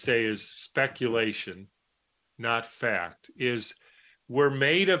I would say is speculation, not fact, is we're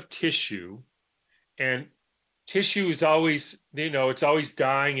made of tissue, and tissue is always, it's always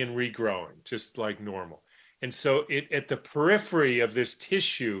dying and regrowing, just like normal. And so at the periphery of this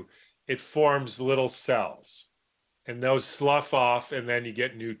tissue, it forms little cells, and those slough off, and then you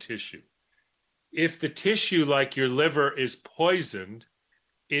get new tissue. If the tissue, like your liver, is poisoned,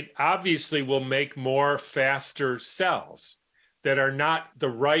 it obviously will make more faster cells that are not the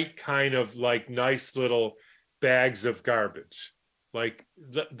right kind of like nice little bags of garbage. Like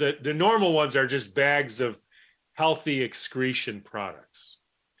the normal ones are just bags of healthy excretion products.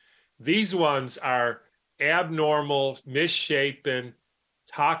 These ones are abnormal, misshapen,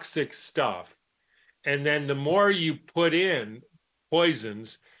 toxic stuff. And then the more you put in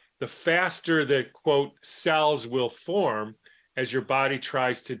poisons, the faster the, quote, cells will form as your body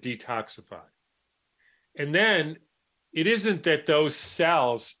tries to detoxify. And then it isn't that those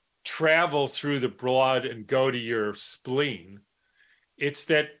cells travel through the blood and go to your spleen. It's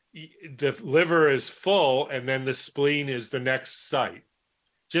that the liver is full, and then the spleen is the next site.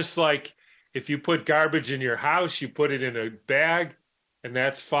 Just like if you put garbage in your house, you put it in a bag, and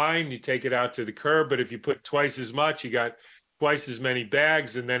that's fine. You take it out to the curb. But if you put twice as much, you got twice as many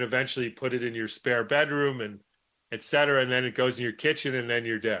bags, and then eventually you put it in your spare bedroom, and et cetera. And then it goes in your kitchen, and then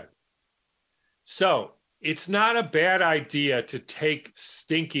you're dead. So it's not a bad idea to take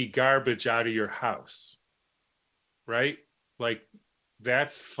stinky garbage out of your house, right? Like,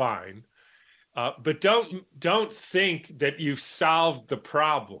 that's fine. But don't think that you've solved the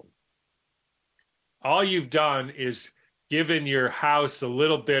problem. All you've done is given your house a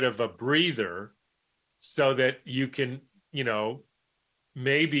little bit of a breather so that you can,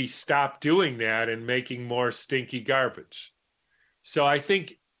 maybe stop doing that and making more stinky garbage. So I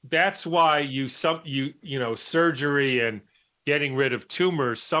think that's why surgery and getting rid of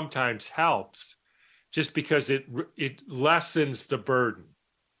tumors sometimes helps, just because it lessens the burden.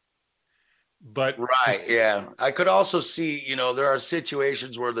 But yeah. I could also see, there are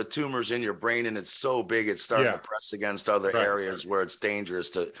situations where the tumor's in your brain and it's so big it's starting to press against other areas where it's dangerous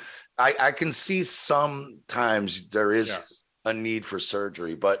to. I can see sometimes there is a need for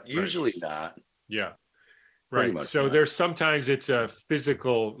surgery, but usually not. Yeah. Right. So there's sometimes it's a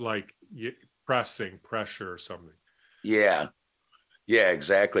physical, like pressure or something. Yeah. Yeah,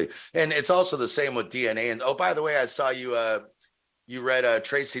 exactly. And it's also the same with DNA. And by the way, I saw you you read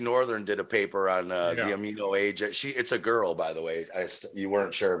Tracy Northern did a paper on the amino age. It's a girl, by the way. You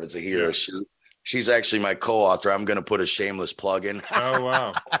weren't sure if it's a he or a she. She's actually my co-author. I'm going to put a shameless plug in. Oh,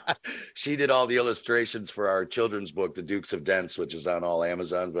 wow. She did all the illustrations for our children's book, The Dukes of Dents, which is on all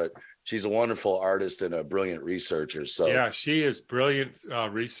Amazon, but she's a wonderful artist and a brilliant researcher. So yeah, she is brilliant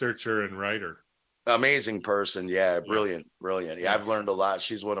researcher and writer. Amazing person. Yeah. Brilliant. Yeah. I've learned a lot.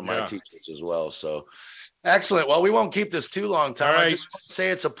 She's one of my teachers as well. So excellent. Well, we won't keep this too long, Tom. I just want to say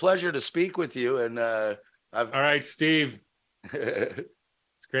it's a pleasure to speak with you. And all right, Steve.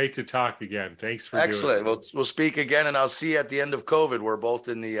 It's great to talk again. Thanks for excellent. We'll speak again, and I'll see you at the end of COVID. We're both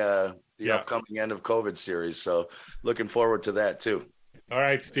in the upcoming end of COVID series. So looking forward to that too. All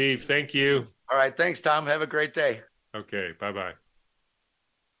right, Steve. Thank you. All right. Thanks, Tom. Have a great day. Okay. Bye-bye.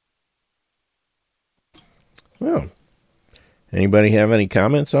 Well, anybody have any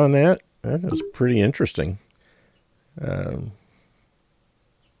comments on that? That was pretty interesting. Gotta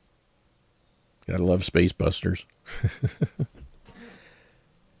love Space Busters.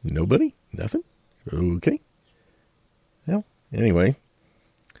 Nobody? Nothing? Okay. Well, anyway.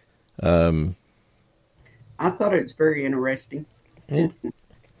 I thought it was very interesting.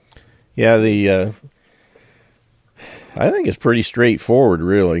 Yeah, I think it's pretty straightforward,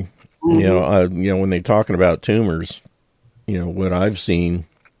 really. Mm-hmm. When they're talking about tumors, what I've seen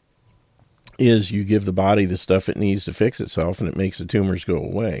is you give the body the stuff it needs to fix itself, and it makes the tumors go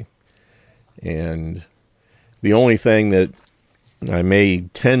away. And the only thing that I may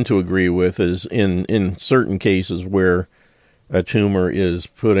tend to agree with is in certain cases where a tumor is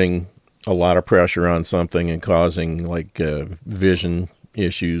putting a lot of pressure on something and causing like vision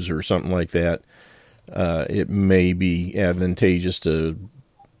issues or something like that, it may be advantageous to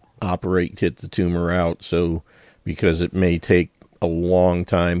hit the tumor out. So, because it may take a long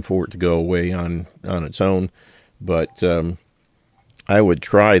time for it to go away on its own. But I would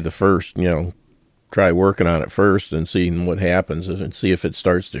try try working on it first and seeing what happens and see if it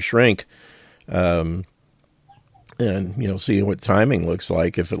starts to shrink. And, see what timing looks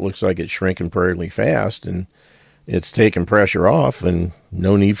like. If it looks like it's shrinking fairly fast and it's taking pressure off, then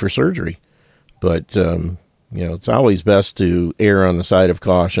no need for surgery. But, it's always best to err on the side of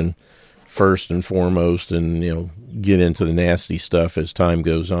caution first and foremost and, get into the nasty stuff as time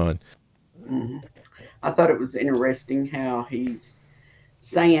goes on. Mm-hmm. I thought it was interesting how he's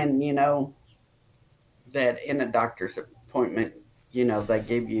saying, that in a doctor's appointment, they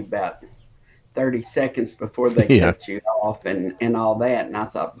give you about 30 seconds before they cut you off and all that. And I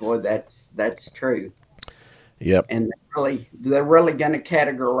thought, boy, that's true. Yep. And they're really going to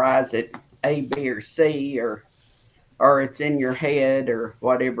categorize it A, B, or C, or it's in your head or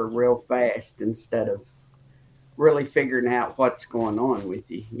whatever real fast instead of really figuring out what's going on with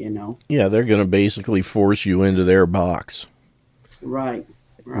you, Yeah, they're going to basically force you into their box. Right.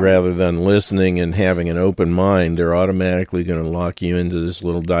 Rather than listening and having an open mind, they're automatically going to lock you into this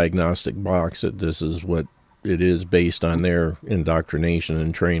little diagnostic box that this is what it is based on their indoctrination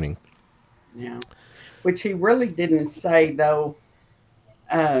and training. Yeah. Which he really didn't say, though,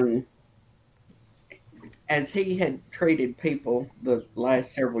 as he had treated people the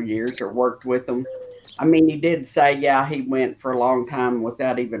last several years or worked with them. I mean, he did say, he went for a long time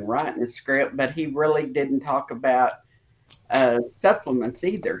without even writing a script, but he really didn't talk about supplements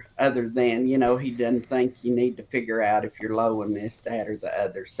either, other than, he doesn't think you need to figure out if you're low in this, that, or the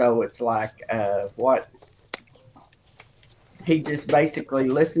other. So it's like, what? He just basically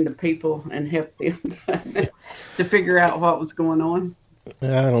listened to people and helped them to figure out what was going on.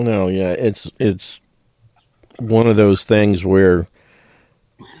 I don't know. Yeah, it's one of those things where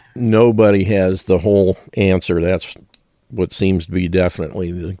nobody has the whole answer. That's what seems to be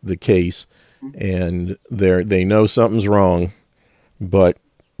definitely the case. And they know something's wrong, but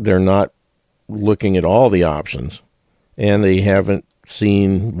they're not looking at all the options. And they haven't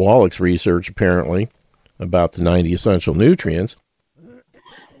seen Wallach's research, apparently, about the 90 essential nutrients.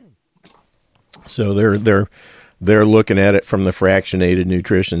 So they're looking at it from the fractionated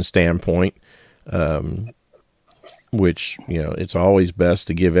nutrition standpoint, which, it's always best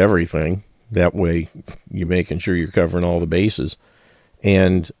to give everything. That way you're making sure you're covering all the bases.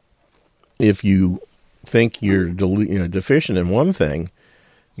 And if you think you're deficient in one thing,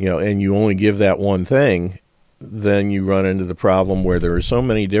 and you only give that one thing, then you run into the problem where there are so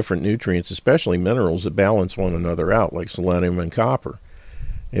many different nutrients, especially minerals, that balance one another out, like selenium and copper.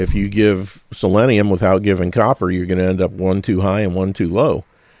 If you give selenium without giving copper, you're going to end up one too high and one too low.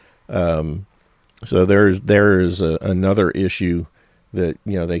 So there's another issue that,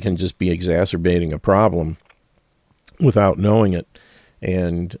 they can just be exacerbating a problem without knowing it.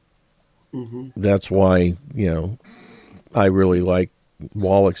 And that's why, I really like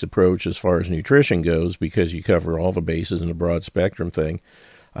Wallach's approach as far as nutrition goes, because you cover all the bases in a broad spectrum thing.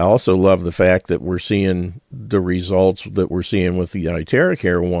 I also love the fact that we're seeing the results that we're seeing with the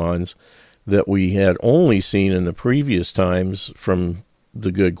Iteracare wands that we had only seen in the previous times from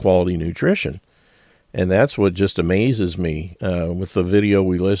the good quality nutrition. And that's what just amazes me with the video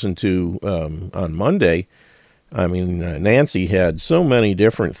we listened to on Monday. I mean, Nancy had so many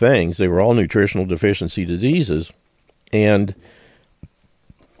different things. They were all nutritional deficiency diseases. And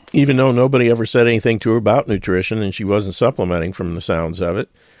even though nobody ever said anything to her about nutrition and she wasn't supplementing from the sounds of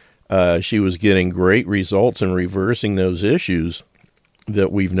it, she was getting great results in reversing those issues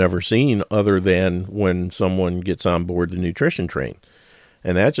that we've never seen other than when someone gets on board the nutrition train.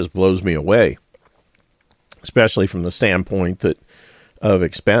 And that just blows me away, especially from the standpoint of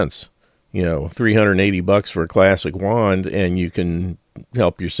expense. You know, $380 for a classic wand, and you can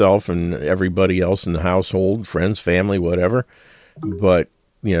help yourself and everybody else in the household, friends, family, whatever. But,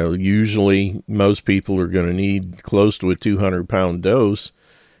 you know, usually most people are going to need close to a 200-pound dose.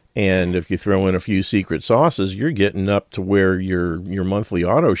 And if you throw in a few secret sauces, you're getting up to where your monthly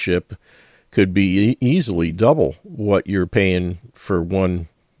auto ship could be easily double what you're paying for one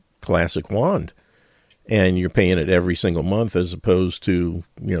classic wand. And you're paying it every single month as opposed to,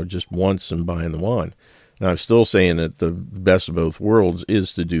 you know, just once and buying the wand. Now, I'm still saying that the best of both worlds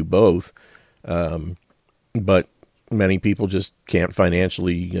is to do both. But many people just can't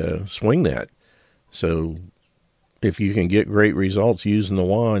financially swing that. So if you can get great results using the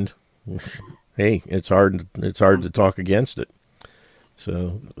wand, hey, it's hard to talk against it.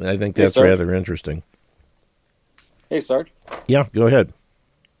 So I think that's rather interesting. Hey, Sarge. Yeah, go ahead.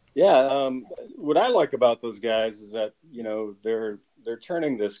 Yeah, what I like about those guys is that, you know, they're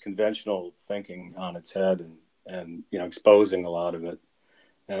turning this conventional thinking on its head and you know, exposing a lot of it.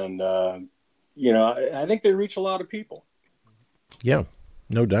 And, you know, I think they reach a lot of people. Yeah,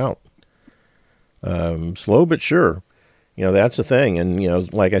 no doubt. Slow but sure. You know, that's the thing. And, you know,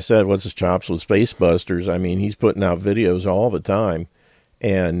 like I said, what's his chops with Space Busters? I mean, he's putting out videos all the time.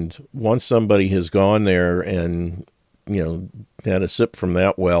 And once somebody has gone there and, you know, had a sip from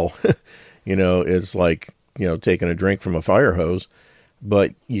that well, you know, it's like, you know, taking a drink from a fire hose.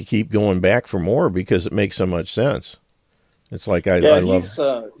 But you keep going back for more because it makes so much sense. It's like I love.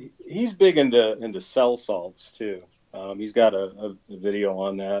 He's big into cell salts too. He's got a video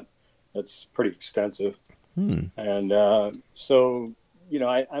on that that's pretty extensive. And so, you know,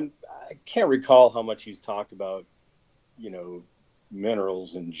 I can't recall how much he's talked about, you know,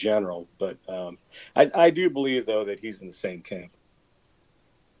 minerals in general, but I do believe though that he's in the same camp.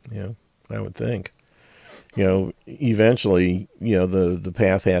 Yeah, I would think. You know, eventually, you know, the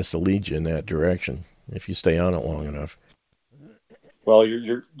path has to lead you in that direction if you stay on it long enough. Well,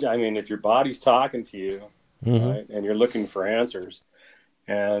 I mean, if your body's talking to you, right, and you're looking for answers,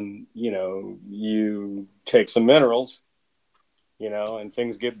 and, you know, you take some minerals, you know, and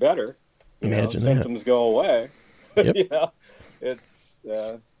things get better. Imagine symptoms go away. Yep. You know, it's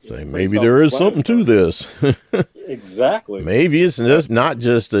say maybe there is something to this. Exactly. Maybe it's just not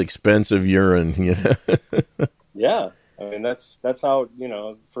just expensive urine, you know. Yeah, I mean that's how, you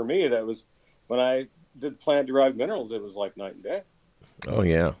know, for me that was when I did plant-derived minerals. It was like night and day. Oh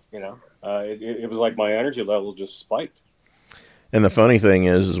yeah. You know, it was like my energy level just spiked. And the funny thing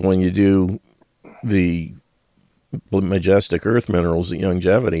is when you do the majestic earth minerals that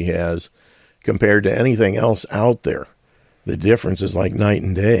Longevity has compared to anything else out there, the difference is like night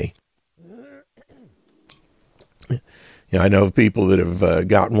and day. Yeah, I know of people that have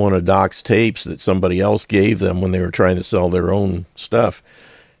gotten one of Doc's tapes that somebody else gave them when they were trying to sell their own stuff,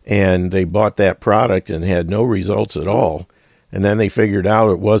 and they bought that product and had no results at all. And then they figured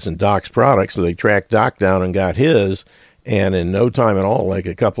out it wasn't Doc's product, so they tracked Doc down and got his, and in no time at all, like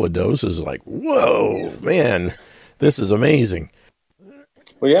a couple of doses, like, whoa, man, this is amazing.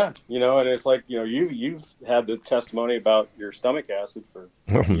 Well, yeah, you know, and it's like, you know, you've had the testimony about your stomach acid for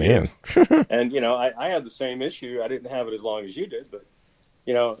man. And, you know, I had the same issue. I didn't have it as long as you did, but,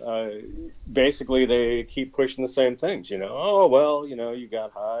 you know, basically they keep pushing the same things, you know. Oh, well, you know, you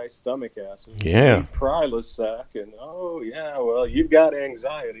got high stomach acid. Yeah. Prilosec, and, oh, yeah, well, you've got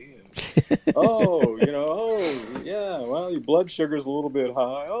anxiety. And, oh, you know, oh, yeah, well, your blood sugar's a little bit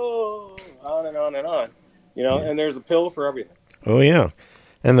high. Oh, on and on and on. You know, and there's a pill for everything. Oh, yeah.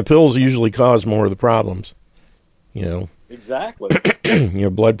 And the pills usually cause more of the problems, you know. Exactly. Your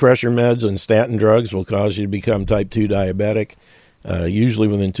blood pressure meds and statin drugs will cause you to become type 2 diabetic, usually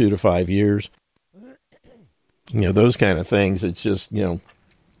within 2 to 5 years. You know, those kind of things. It's just, you know,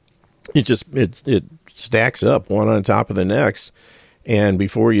 it stacks up one on top of the next. And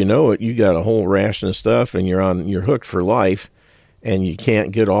before you know it, you got a whole ration of stuff and you're hooked for life and you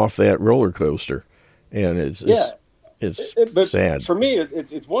can't get off that roller coaster. And it's but sad. For me,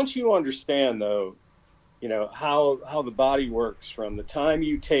 it's once you understand, though, you know, how the body works from the time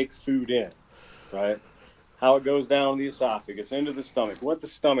you take food in, right? How it goes down the esophagus, into the stomach, what the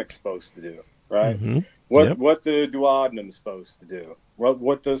stomach's supposed to do, right? Mm-hmm. What the duodenum is supposed to do,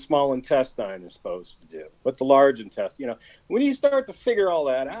 what the small intestine is supposed to do, what the large intestine, when you start to figure all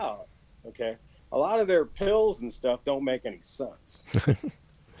that out, okay, a lot of their pills and stuff don't make any sense.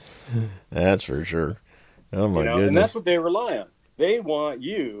 That's for sure. Oh my goodness. And that's what they rely on. They want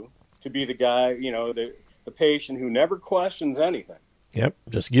you to be the guy, the patient who never questions anything. Yep.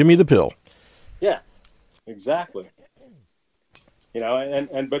 Just give me the pill. Yeah, exactly.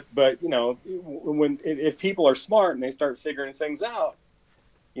 But if people are smart and they start figuring things out,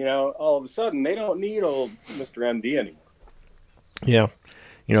 all of a sudden they don't need old Mr. MD anymore. Yeah.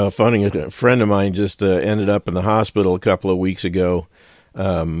 Funny, a friend of mine just ended up in the hospital a couple of weeks ago.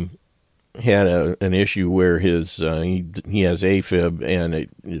 Had an issue where he has AFib, and it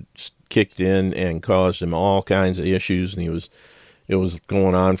kicked in and caused him all kinds of issues, and it was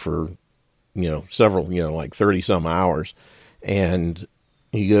going on for several, like 30 some hours. And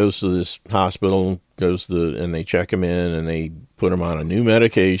he goes to this hospital, and they check him in, and they put him on a new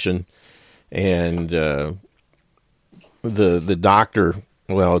medication. And the doctor,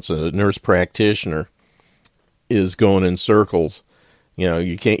 well, it's a nurse practitioner, is going in circles.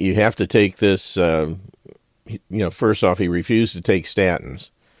 You have to take this. First off, he refused to take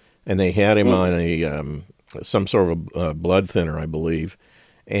statins, and they had him on some sort of a blood thinner, I believe,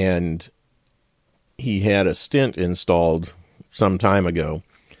 and he had a stent installed some time ago,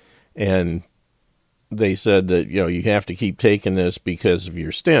 and they said that, you have to keep taking this because of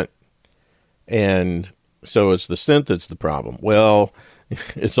your stent. And so it's the stent that's the problem. Well,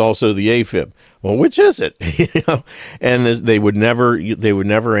 it's also the AFib. Well, which is it? And they would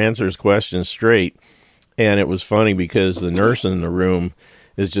never answer his questions straight. And it was funny because the nurse in the room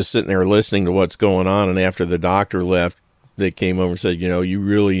is just sitting there listening to what's going on. And after the doctor left, they came over and said, you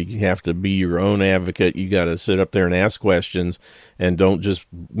really have to be your own advocate. You got to sit up there and ask questions, and don't just,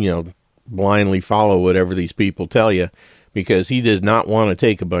 blindly follow whatever these people tell you, because he did not want to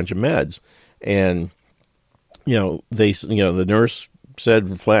take a bunch of meds. And, the nurse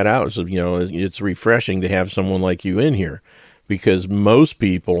said flat out, so, it's refreshing to have someone like you in here, because most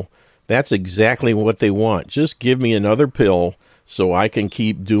people, that's exactly what they want. Just give me another pill so I can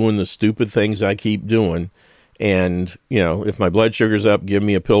keep doing the stupid things I keep doing. And, if my blood sugar's up, give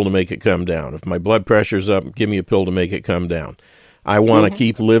me a pill to make it come down. If my blood pressure's up, give me a pill to make it come down. I want to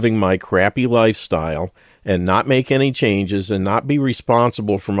keep living my crappy lifestyle and not make any changes and not be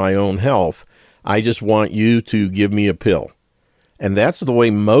responsible for my own health. I just want you to give me a pill. And that's the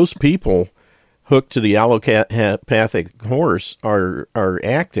way most people hooked to the allopathic horse are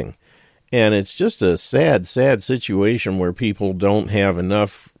acting. And it's just a sad, sad situation where people don't have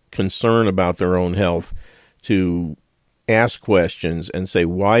enough concern about their own health to ask questions and say,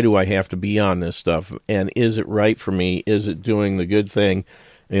 why do I have to be on this stuff? And is it right for me? Is it doing the good thing?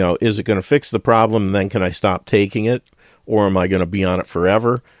 Is it going to fix the problem? And then can I stop taking it? Or am I going to be on it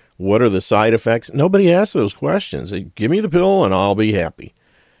forever? What are the side effects? Nobody asks those questions. They give me the pill and I'll be happy.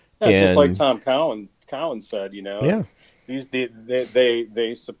 Yeah, it's just like Tom Cowan said, Yeah.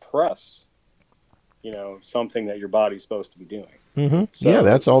 They suppress, something that your body's supposed to be doing. Mm-hmm. So yeah,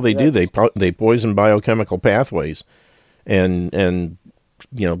 that's all they do. They poison biochemical pathways, and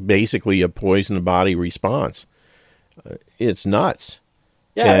basically a poison the body response. It's nuts.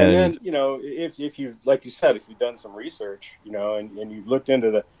 Yeah, and then if you, like you said, if you've done some research, and you've looked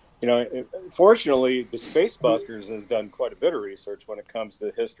into the, fortunately, the Space Busters has done quite a bit of research when it comes to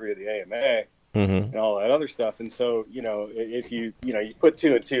the history of the AMA and all that other stuff. And so if you put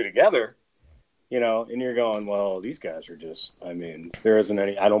two and two together. And you're going, well, these guys are just, there isn't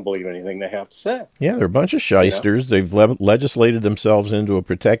any, I don't believe anything they have to say. Yeah, they're a bunch of shysters. They've legislated themselves into a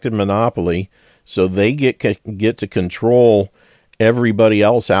protected monopoly, so they get to control everybody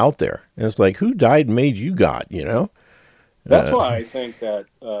else out there. And it's like, who died and made you God, That's why I think that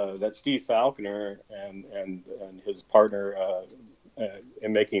that Steve Falconer and his partner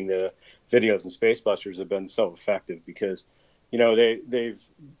in making the videos and Space Busters have been so effective, because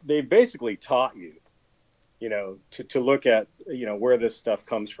they've basically taught you, to look at, where this stuff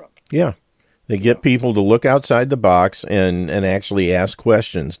comes from. Yeah. They get people to look outside the box and actually ask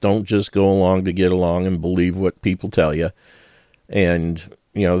questions. Don't just go along to get along and believe what people tell you. And,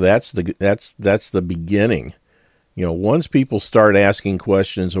 that's the beginning. Once people start asking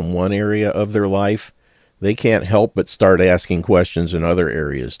questions in one area of their life, they can't help but start asking questions in other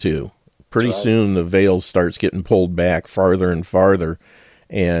areas too. Pretty soon the veil starts getting pulled back farther and farther,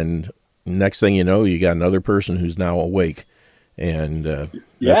 and next thing you know, you got another person who's now awake. And that's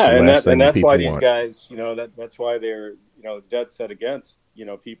why these guys, that's why they're dead set against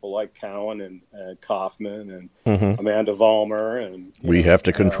people like Cowan and Kaufman and Amanda Vollmer. And we have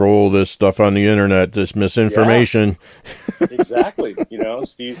to control this stuff on the internet, this misinformation. Yeah, exactly.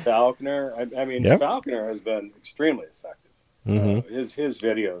 Steve Falconer. I mean, Falconer has been extremely effective. His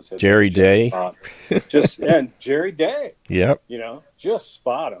videos. Have Jerry Day. And Jerry Day. Yep. Just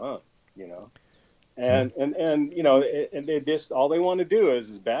spot on, And they just, all they want to do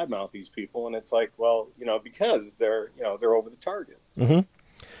is badmouth these people, and it's like, well, because they're over the target. And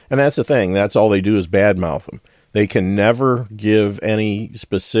that's the thing. That's all they do is badmouth them. They can never give any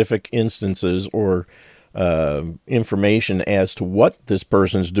specific instances or information as to what this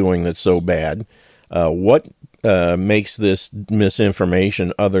person's doing that's so bad. What makes this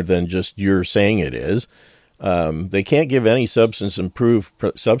misinformation other than just you're saying it is. They can't give any substantive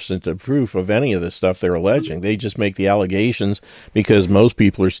proof of any of the stuff they're alleging. They just make the allegations because most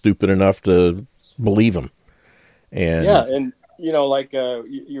people are stupid enough to believe them. And like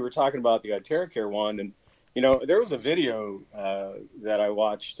you were talking about the Iteracare one, and there was a video that I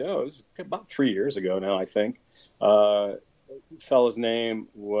watched. It was about 3 years ago now, I think. Fellow's name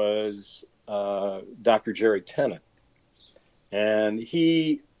was Dr. Jerry Tennant, and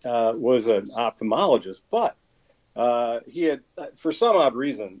he was an ophthalmologist, but he had, for some odd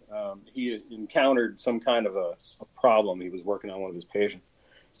reason, he had encountered some kind of a problem. He was working on one of his patients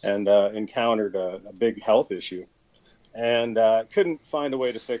and encountered a big health issue, and couldn't find a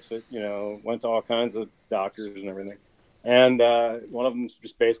way to fix it. Went to all kinds of doctors and everything, and one of them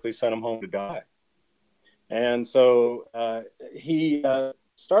just basically sent him home to die. And so he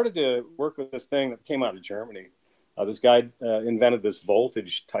started to work with this thing that came out of Germany. This guy invented this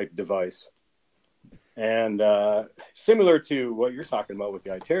voltage type device, and similar to what you're talking about with the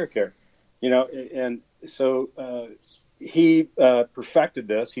Iteracare, and so he perfected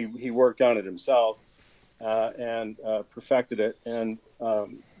this. He worked on it himself and perfected it, and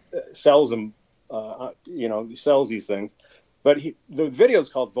sells them. He sells these things, but the video is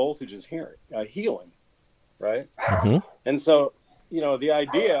called "Voltage is Healing," right? And so the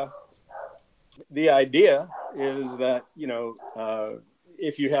idea is that,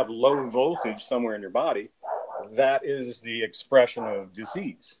 if you have low voltage somewhere in your body, that is the expression of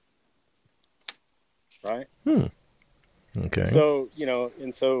disease. Right? Okay. So,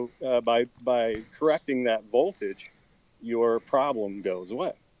 by correcting that voltage, your problem goes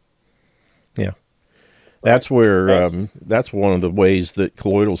away. Yeah. That's where, that's one of the ways that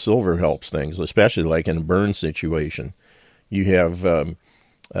colloidal silver helps things, especially like in a burn situation. You have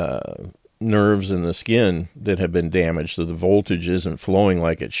nerves in the skin that have been damaged, so the voltage isn't flowing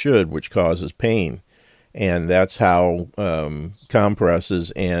like it should, which causes pain. And that's how compresses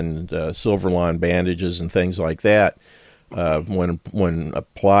and Silverline bandages and things like that, when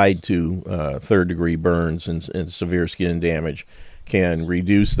applied to third-degree burns and severe skin damage, can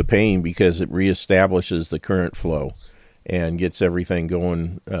reduce the pain because it reestablishes the current flow and gets everything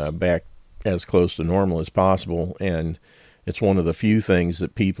going back as close to normal as possible. And it's one of the few things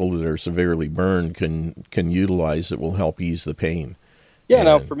that people that are severely burned can utilize that will help ease the pain. Yeah, and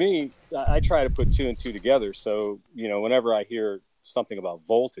now for me, I try to put two and two together. So, whenever I hear something about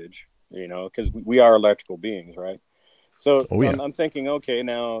voltage, because we are electrical beings, right? So I'm thinking, okay,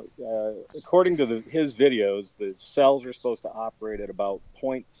 now, according to his videos, the cells are supposed to operate at about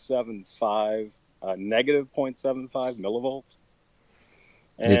 0.75, negative 0.75 millivolts.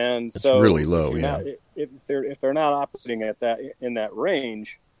 And it's really low, if they're not operating at that in that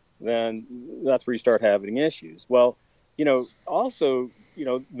range, then that's where you start having issues. Well, also,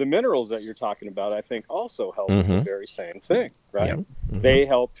 the minerals that you're talking about, I think, also help with the very same thing, right? Yep. They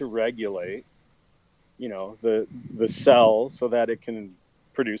help to regulate, the cell so that it can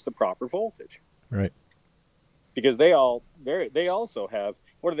produce the proper voltage, right? Because they also have,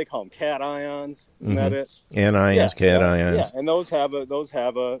 what do they call them? Cations, isn't that it? Anions, cations. Yeah, and those have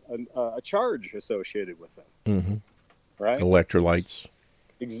a charge associated with them, right? Electrolytes.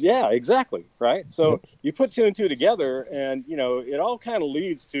 Yeah, exactly, right. So you put two and two together, and it all kind of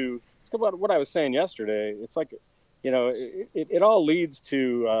leads to. It's about what I was saying yesterday. It's like, it all leads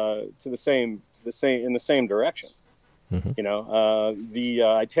to the same in the same direction. The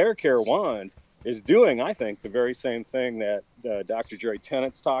Iteracare wand is doing, I think, the very same thing that Dr. Jerry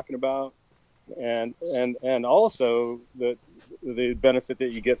Tennant's talking about, and also the benefit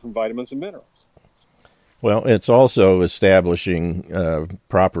that you get from vitamins and minerals. Well, it's also establishing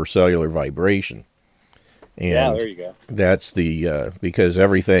proper cellular vibration. And there you go. That's because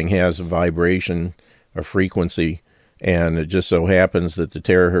everything has a vibration, a frequency, and it just so happens that the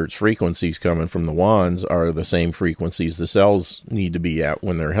terahertz frequencies coming from the wands are the same frequencies the cells need to be at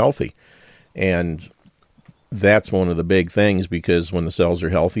when they're healthy. And that's one of the big things, because when the cells are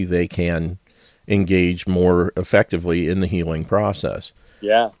healthy, they can engage more effectively in the healing process.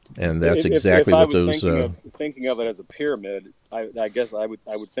 Yeah, and that's exactly what those. Thinking of it as a pyramid, I guess I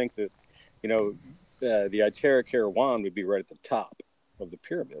would think that, you know, the Iteracare wand would be right at the top of the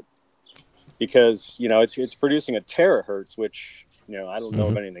pyramid, because, you know, it's producing a terahertz, which, you know, I don't know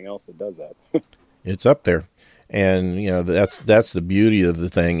of anything else that does that. It's up there, and you know, that's the beauty of the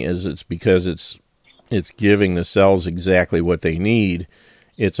thing, is it's because it's giving the cells exactly what they need.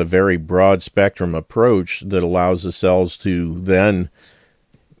 It's a very broad spectrum approach that allows the cells to then,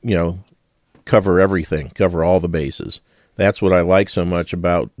 you know, cover everything, cover all the bases. That's what I like so much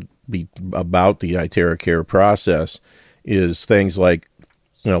about the Iteracare process, is things like,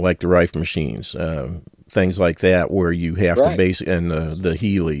 you know, like the Rife machines, things like that, where you have to and the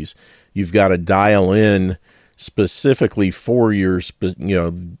Healy's, you've got to dial in specifically for your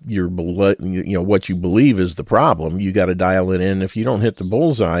what you believe is the problem. You got to dial it in. If you don't hit the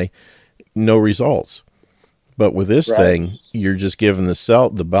bullseye, no results. But with this thing, you're just giving the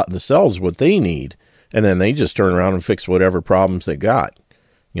cells what they need, and then they just turn around and fix whatever problems they got.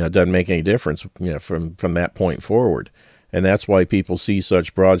 You know, it doesn't make any difference, you know, from that point forward. And that's why people see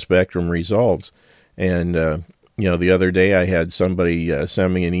such broad spectrum results. And, you know, the other day I had somebody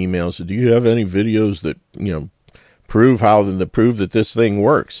send me an email and said, do you have any videos that, you know, prove that this thing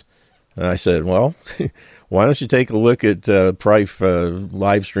works? And I said, well, why don't you take a look at Prife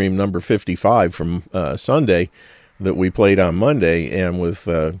live stream number 55 from Sunday that we played on Monday, and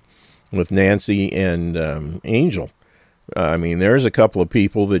with Nancy and Angel. I mean, there's a couple of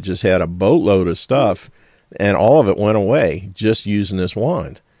people that just had a boatload of stuff, and all of it went away just using this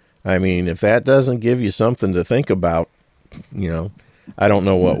wand. I mean, if that doesn't give you something to think about, you know, I don't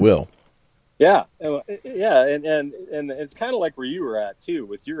know what will. Yeah, yeah, and it's kind of like where you were at too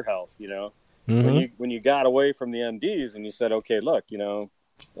with your health. You know, when you got away from the MDs and you said, okay, look, you know,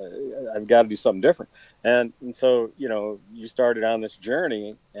 I've got to do something different, and so, you know, you started on this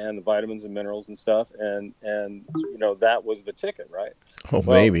journey, and the vitamins and minerals and stuff, and you know, that was the ticket, right? Oh,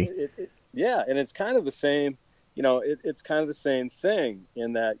 well, maybe. Yeah, and it's kind of the same. You know, it's kind of the same thing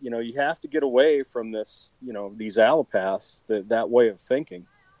in that, you know, you have to get away from this, you know, these allopaths, that way of thinking,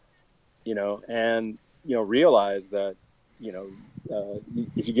 you know, and, you know, realize that, you know,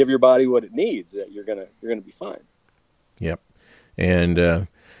 if you give your body what it needs, that you're gonna be fine. Yep. And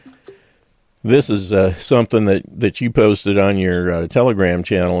this is something that you posted on your Telegram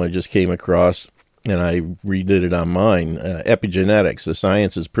channel. I just came across, and I redid it on mine. Epigenetics. The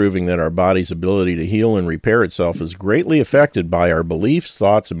science is proving that our body's ability to heal and repair itself is greatly affected by our beliefs,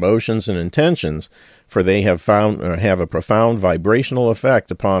 thoughts, emotions, and intentions, for they have a profound vibrational effect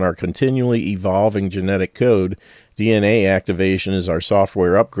upon our continually evolving genetic code. DNA activation is our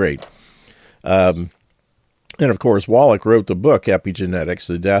software upgrade. And of course, Wallach wrote the book Epigenetics,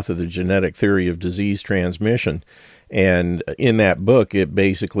 The Death of the Genetic Theory of Disease Transmission. And in that book, it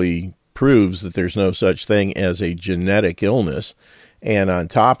basically proves that there's no such thing as a genetic illness. And on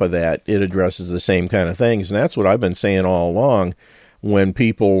top of that, it addresses the same kind of things. And that's what I've been saying all along. When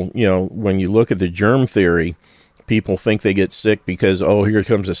people, you know, when you look at the germ theory, people think they get sick because, oh, here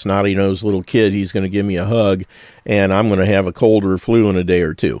comes a snotty-nosed little kid. He's going to give me a hug, and I'm going to have a cold or flu in a day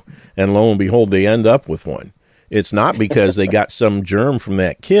or two. And lo and behold, they end up with one. It's not because they got some germ from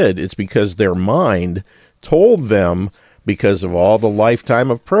that kid. It's because their mind told them, because of all the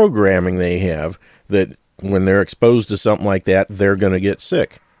lifetime of programming they have, that when they're exposed to something like that, they're going to get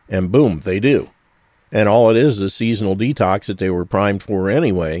sick. And boom, they do. And all it is a seasonal detox that they were primed for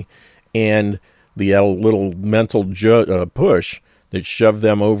anyway, and the little mental push that shoved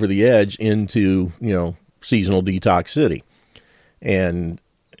them over the edge into, you know, seasonal detox city. And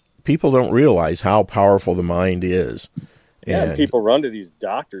people don't realize how powerful the mind is. Yeah, and people run to these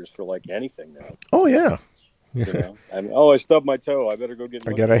doctors for like anything now. Oh, yeah. You know? I stubbed my toe. I better go get.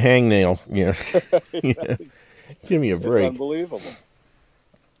 I got a hangnail. Yeah. Yeah. Give me a break. It's unbelievable.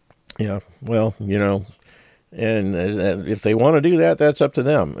 Yeah. Well, you know, and if they want to do that, that's up to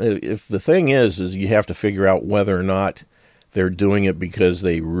them. If the thing is you have to figure out whether or not they're doing it because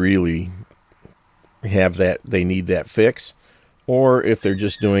they really have they need that fix, or if they're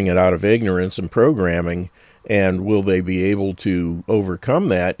just doing it out of ignorance and programming. And will they be able to overcome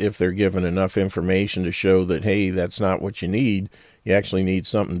that if they're given enough information to show that, hey, that's not what you need. You actually need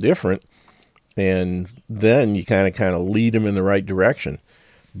something different. And then you kind of lead them in the right direction.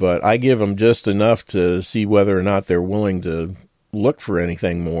 But I give them just enough to see whether or not they're willing to look for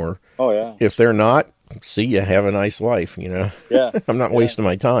anything more. Oh, yeah. If they're not, see ya, have a nice life, you know. Yeah. I'm not wasting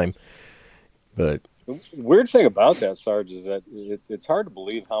my time. But the weird thing about that, Sarge, is that it's hard to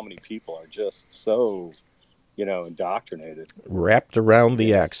believe how many people are just so indoctrinated. Wrapped around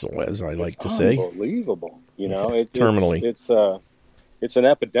the axle, as I like to say. Unbelievable. Terminally. It's an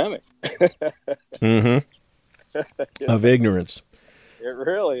epidemic. Of ignorance. It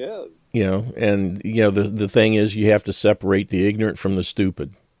really is. And the thing is, you have to separate the ignorant from the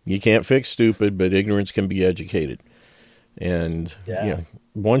stupid. You can't fix stupid, but ignorance can be educated. And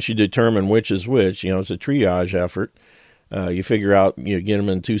once you determine which is which, it's a triage effort. You figure out, get them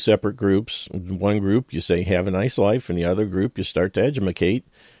in two separate groups. One group, you say, have a nice life. And the other group, you start to educate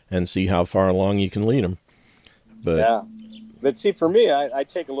and see how far along you can lead them. But see, for me, I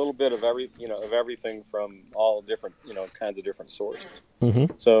take a little bit of everything from all different, kinds of different sources.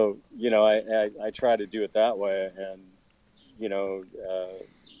 Mm-hmm. So, I try to do it that way and,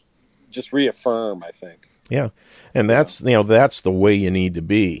 just reaffirm, I think. Yeah. And that's the way you need to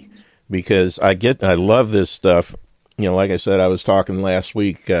be, because I love this stuff. Like I said, I was talking last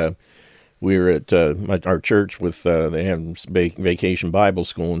week, we were at our church with, they had Vacation Bible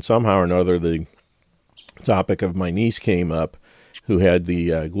School, and somehow or another, the topic of my niece came up, who had the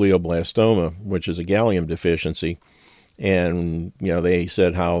glioblastoma, which is a gallium deficiency. And, they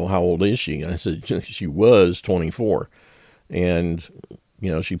said, how old is she? And I said, she was 24. And,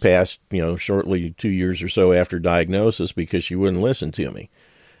 she passed, shortly 2 years or so after diagnosis because she wouldn't listen to me.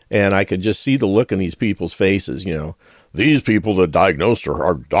 And I could just see the look in these people's faces, these people that diagnosed her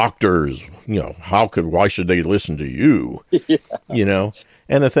are doctors, why should they listen to you? Yeah.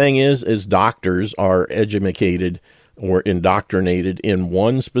 And the thing is doctors are educated or indoctrinated in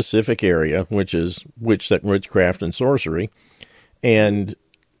one specific area, which is witchcraft and sorcery. And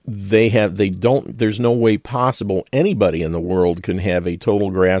there's no way possible anybody in the world can have a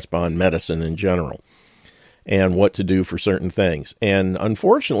total grasp on medicine in general and what to do for certain things. And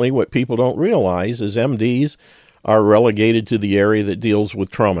unfortunately, what people don't realize is MDs are relegated to the area that deals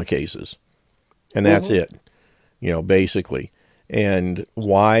with trauma cases. And that's it, basically. And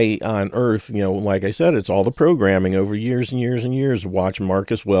why on earth, like I said, it's all the programming over years and years and years. Watch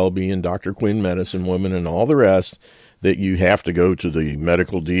Marcus Welby and Dr. Quinn Medicine Woman and all the rest, that you have to go to the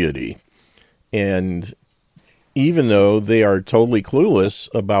medical deity. And even though they are totally clueless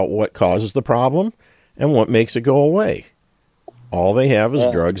about what causes the problem and what makes it go away, all they have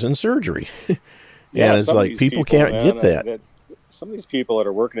is drugs and surgery. And it's like people can't get that. Some of these people that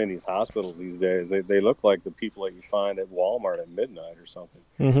are working in these hospitals these days, they look like the people that you find at Walmart at midnight or something.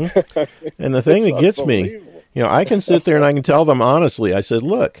 Mm-hmm. And the thing that gets me, I can sit there and I can tell them honestly, I said,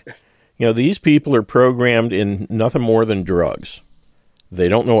 look, these people are programmed in nothing more than drugs. They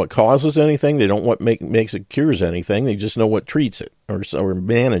don't know what causes anything. They don't know what makes it cures anything. They just know what treats it or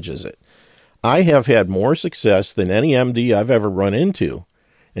manages it. I have had more success than any MD I've ever run into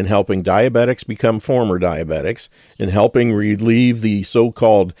in helping diabetics become former diabetics, in helping relieve the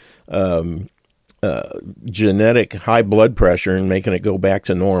so-called genetic high blood pressure and making it go back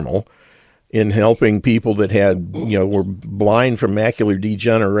to normal, in helping people that had, were blind from macular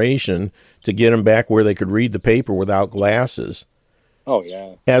degeneration to get them back where they could read the paper without glasses. Oh,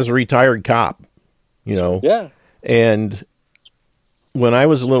 yeah. As a retired cop, Yeah. And when I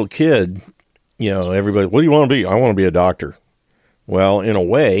was a little kid, everybody, what do you want to be? I want to be a doctor. Well, in a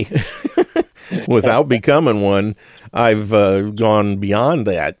way, without becoming one, I've gone beyond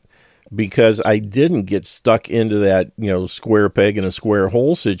that, because I didn't get stuck into that, square peg in a square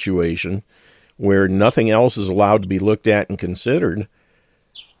hole situation where nothing else is allowed to be looked at and considered.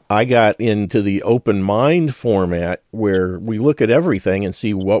 I got into the open mind format where we look at everything and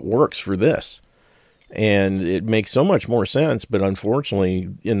see what works for this. And it makes so much more sense. But unfortunately,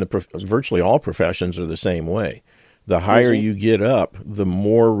 virtually all professions are the same way. The higher you get up, the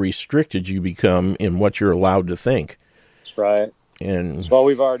more restricted you become in what you're allowed to think. Right. And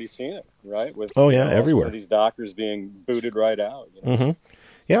we've already seen it, right? With everywhere. These doctors being booted right out. Mm-hmm.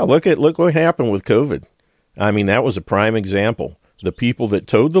 Yeah, look what happened with COVID. I mean, that was a prime example. The people that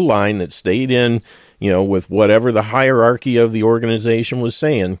towed the line, that stayed in, with whatever the hierarchy of the organization was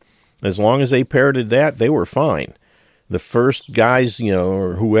saying, as long as they parroted that, they were fine. The first guys,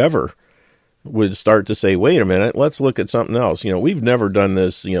 or whoever, would start to say, wait a minute, let's look at something else. We've never done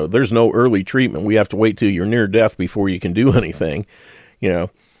this. There's no early treatment. We have to wait till you're near death before you can do anything.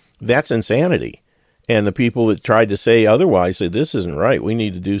 That's insanity. And the people that tried to say otherwise said, this isn't right. We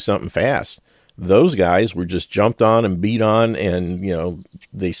need to do something fast. Those guys were just jumped on and beat on, and,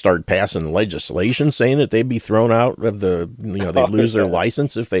 they started passing legislation saying that they'd be thrown out of they'd lose their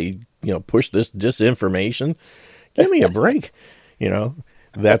license if they, push this disinformation. Give me a break.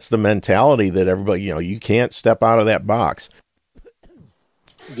 That's the mentality that everybody, you can't step out of that box.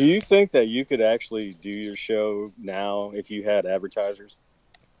 Do you think that you could actually do your show now if you had advertisers?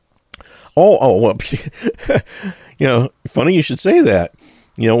 Well, funny you should say that.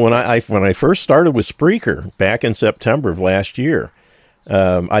 When I first started with Spreaker back in September of last year,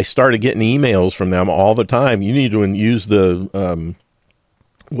 I started getting emails from them all the time. You need to use the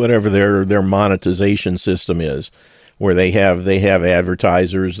whatever their monetization system is, where they have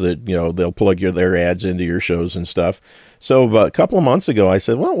advertisers that they'll plug their ads into your shows and stuff. So about a couple of months ago, I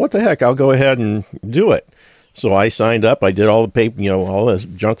said, well, what the heck? I'll go ahead and do it. So I signed up. I did all the paper, all this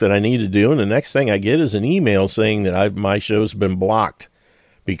junk that I need to do, and the next thing I get is an email saying that my show's been blocked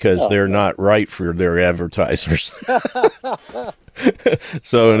because they're not right for their advertisers.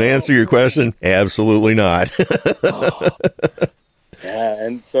 So, in answer to your question, absolutely not. Yeah,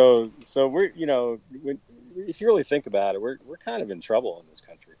 and so we're if you really think about it, we're kind of in trouble in this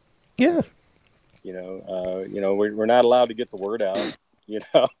country. Yeah. We're not allowed to get the word out. Yeah.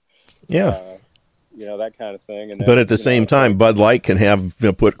 That kind of thing. And but at the same time, Bud Light can have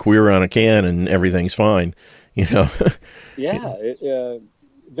put queer on a can and everything's fine. Yeah.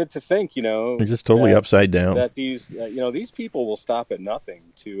 But to think, they're just totally upside down. That these people will stop at nothing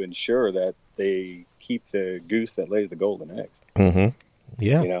to ensure that they keep the goose that lays the golden eggs. Mm-hmm.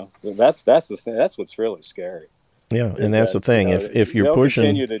 Yeah. That's the thing. That's what's really scary. Yeah, and that's the thing. If you're pushing,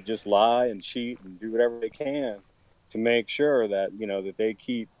 continue to just lie and cheat and do whatever they can to make sure that that they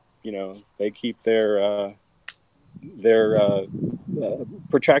keep their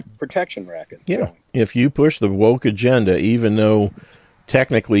protection racket. Yeah. Going. If you push the woke agenda, even though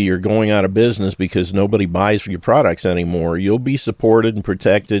technically you're going out of business because nobody buys your products anymore, you'll be supported and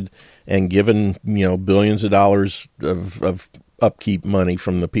protected and given, billions of dollars of upkeep money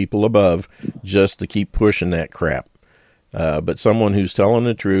from the people above just to keep pushing that crap. But someone who's telling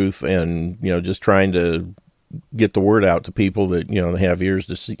the truth and, just trying to get the word out to people that, have ears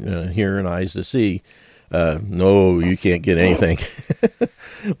to see, hear and eyes to see, no, you can't get anything.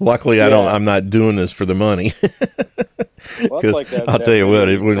 Luckily, I'm not doing this for the money. Because I'll tell you what,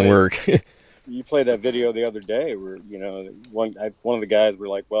 it wouldn't work. You played that video the other day where, one of the guys were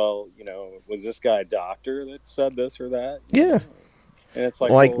like, well, was this guy a doctor that said this or that? Yeah. And it's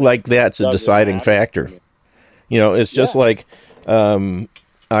like that's a deciding factor. It's just like, I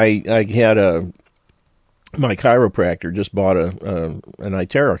had my chiropractor just bought an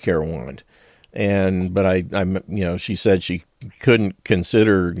Iteracare wand. But she said she couldn't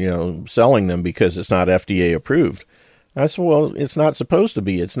consider, selling them because it's not FDA approved. I said, well, it's not supposed to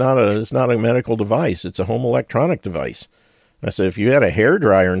be. It's not a medical device. It's a home electronic device. I said, if you had a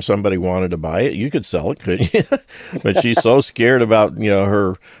hairdryer and somebody wanted to buy it, you could sell it, couldn't you? But she's so scared about,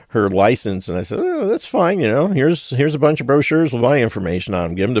 her license. And I said, oh, that's fine. Here's a bunch of brochures with my information on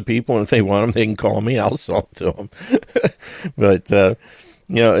them. Give them to people. And if they want them, they can call me. I'll sell it to them. But,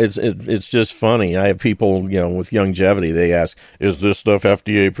 it's just funny. I have people, with longevity, they ask, is this stuff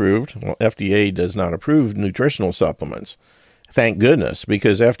FDA approved? Well, FDA does not approve nutritional supplements. Thank goodness,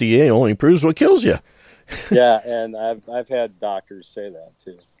 because FDA only approves what kills you. Yeah, and I've had doctors say that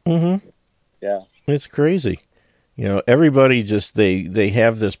too. Mm-hmm. Yeah. It's crazy. Everybody just, they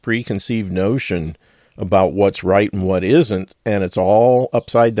have this preconceived notion about what's right and what isn't, and it's all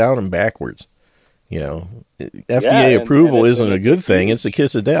upside down and backwards. FDA approval isn't a good thing. It's a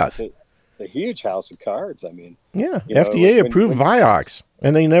kiss of death. A huge house of cards. I mean, FDA approved Vioxx,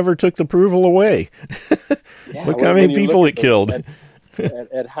 and they never took the approval away. Look how many people it killed.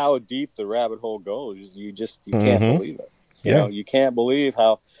 At how deep the rabbit hole goes, you can't believe it. You can't believe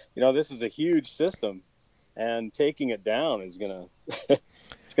how this is a huge system, and taking it down is gonna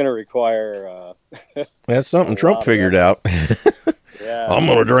it's gonna require. That's something Trump figured out. Yeah. I'm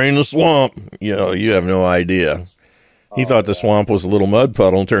going to drain the swamp. You have no idea. He thought the swamp was a little mud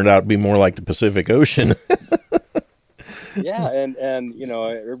puddle and turned out to be more like the Pacific Ocean. Yeah. And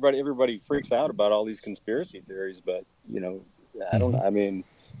everybody freaks out about all these conspiracy theories, but, if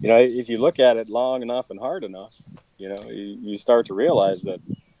you look at it long enough and hard enough, you start to realize that,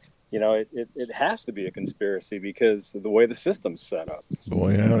 it has to be a conspiracy because of the way the system's set up.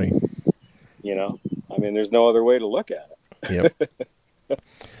 Boy, howdy. There's no other way to look at it. Yep.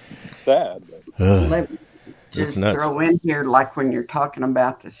 Sad. Let me just throw in here, like when you're talking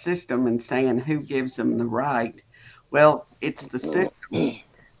about the system and saying who gives them the right. Well, it's the system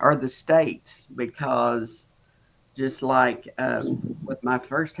or the states, because just like with my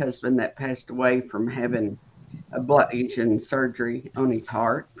first husband that passed away from having ablation surgery on his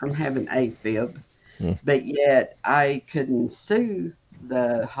heart, from having AFib, but yet I couldn't sue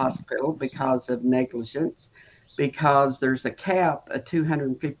the hospital because of negligence, because there's a cap of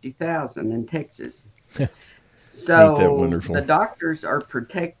 $250,000 in Texas. So ain't that wonderful? The doctors are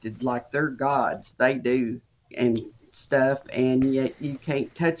protected like they're gods. They do, and stuff, and yet you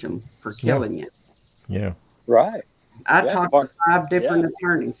can't touch them for killing you. Yeah. Right. I talked to 5 different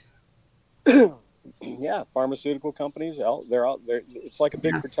attorneys. Yeah, pharmaceutical companies, they're out there. It's like a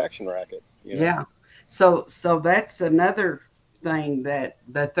big protection racket. You know? Yeah. So that's another thing that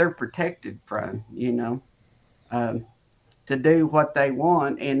they're protected from, to do what they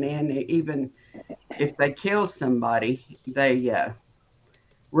want. And then even if they kill somebody, they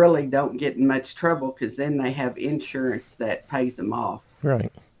really don't get in much trouble, because then they have insurance that pays them off.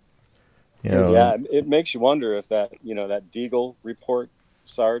 Right. Yeah, it makes you wonder if that Deagle report,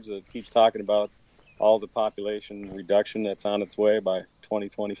 Sarge, that keeps talking about all the population reduction that's on its way by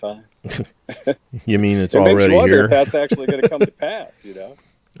 2025. You mean it's it already makes you wonder here? If that's actually going to come to pass,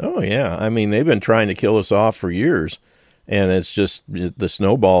 Oh, yeah. I mean, they've been trying to kill us off for years, and it's just the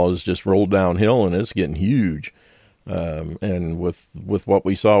snowball has just rolled downhill, and it's getting huge. And with what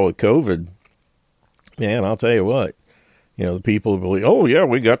we saw with COVID, man, I'll tell you what, the people believe, oh, yeah,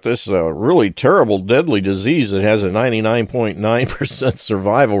 we got this really terrible, deadly disease that has a 99.9%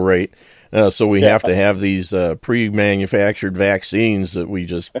 survival rate. So we have to have these pre-manufactured vaccines that we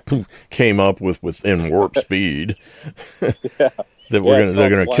just came up with within warp speed. That they're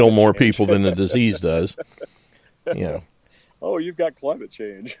gonna kill more people than the disease does. Oh, you've got climate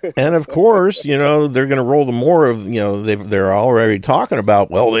change. And of course, they're going to roll the more of, they're already talking about,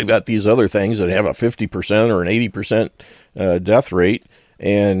 well, they've got these other things that have a 50% or an 80% death rate.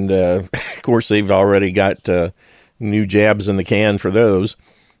 And of course, they've already got new jabs in the can for those.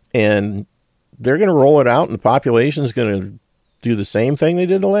 And they're going to roll it out, and the population is going to do the same thing they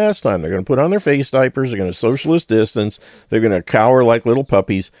did the last time. They're going to put on their face diapers. They're going to socialist distance. They're going to cower like little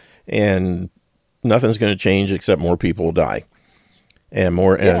puppies, and nothing's going to change except more people will die. And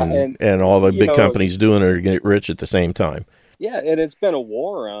more, and all the big companies doing it are get rich at the same time. Yeah, and it's been a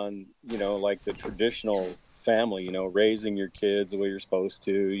war on, like the traditional family, raising your kids the way you're supposed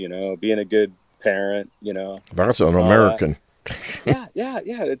to, being a good parent, That's an American. Yeah.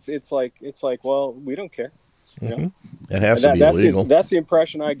 It's like, well, we don't care. Mm-hmm. It has to be illegal. That's the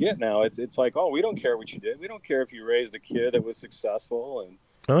impression I get now. It's like, oh, we don't care what you did. We don't care if you raised a kid that was successful and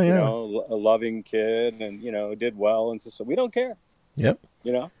a loving kid and did well, and so we don't care. Yep.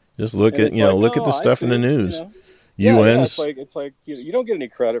 Just look at look at the stuff in the news. It's like you don't get any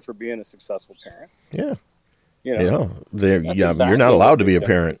credit for being a successful parent. Yeah. Exactly you're not allowed to be a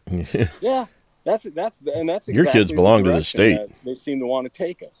parent. Yeah. That's exactly your kids belong to the state. They seem to want to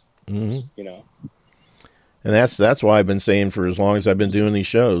take us. Mm-hmm. And that's why I've been saying for as long as I've been doing these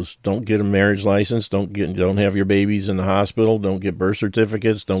shows, don't get a marriage license, don't have your babies in the hospital, don't get birth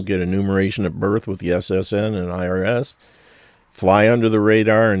certificates, don't get enumeration at birth with the SSN and IRS. Fly under the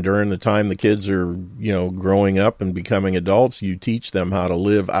radar, and during the time the kids are, growing up and becoming adults, you teach them how to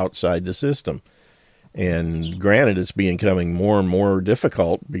live outside the system. And granted, it's becoming more and more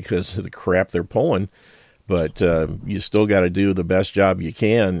difficult because of the crap they're pulling. But you still got to do the best job you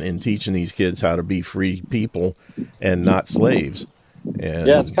can in teaching these kids how to be free people and not slaves. And,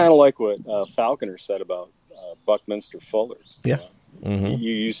 it's kind of like what Falconer said about Buckminster Fuller. Yeah. Mm-hmm.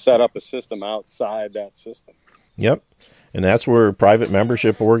 You set up a system outside that system. Yep. And that's where private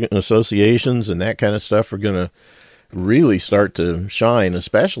membership associations and that kind of stuff are going to really start to shine,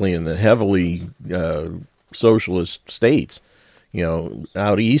 especially in the heavily socialist states.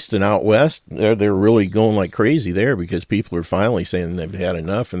 Out east and out west, they're really going like crazy there because people are finally saying they've had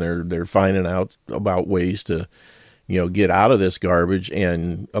enough, and they're finding out about ways to, get out of this garbage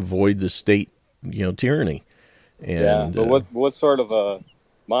and avoid the state, tyranny. And but what sort of a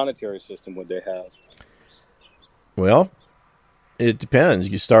monetary system would they have? Well, it depends.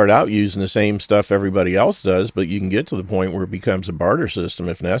 You start out using the same stuff everybody else does, but you can get to the point where it becomes a barter system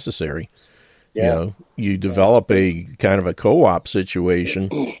if necessary. Yeah. You develop a kind of a co-op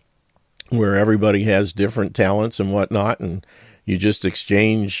situation where everybody has different talents and whatnot, and you just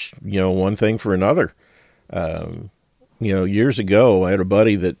exchange, one thing for another. Years ago, I had a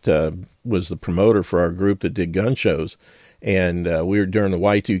buddy that was the promoter for our group that did gun shows. And we were during the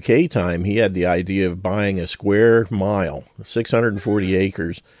Y2K time. He had the idea of buying a square mile, 640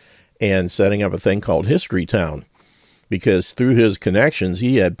 acres, and setting up a thing called History Town. Because through his connections,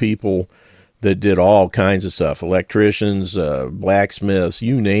 he had people that did all kinds of stuff, electricians, blacksmiths,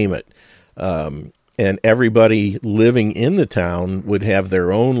 you name it. And everybody living in the town would have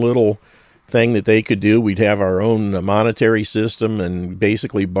their own little thing that they could do. We'd have our own monetary system and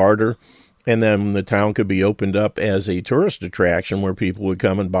basically barter. And then the town could be opened up as a tourist attraction where people would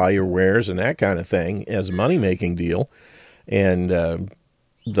come and buy your wares and that kind of thing as a money-making deal. And it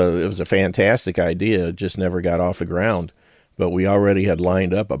was a fantastic idea. It just never got off the ground. But we already had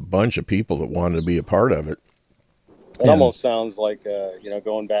lined up a bunch of people that wanted to be a part of it. It almost sounds like,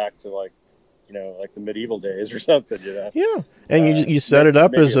 going back to like the medieval days or something, Yeah. And you set it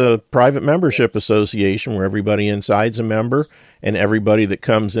up as a private membership association where everybody inside's a member, and everybody that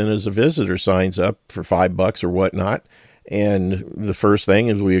comes in as a visitor signs up for $5 or whatnot. And the first thing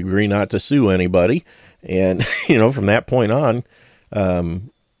is we agree not to sue anybody. And, from that point on,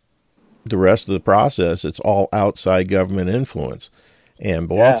 the rest of the process, it's all outside government influence.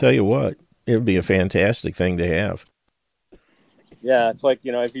 But I'll tell you what, it would be a fantastic thing to have. Yeah, it's like,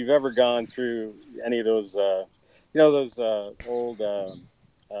 if you've ever gone through any of those, those old,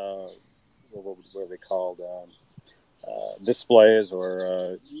 what are they called, displays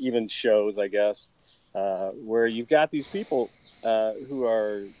or even shows, I guess, where you've got these people who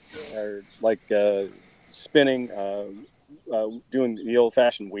are like spinning, doing the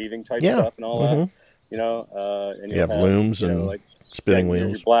old-fashioned weaving type stuff and all that, and you have looms and like spinning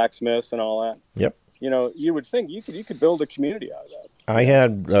wheels, your blacksmiths and all that. Yep. You would think you could build a community out of that. I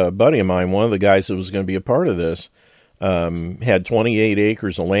had a buddy of mine, one of the guys that was going to be a part of this, had 28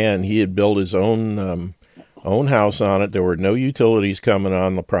 acres of land. He had built his own house on it. There were no utilities coming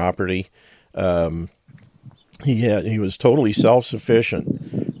on the property. He was totally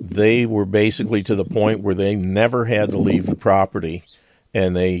self-sufficient. They were basically to the point where they never had to leave the property,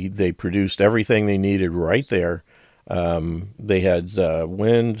 and they produced everything they needed right there. They had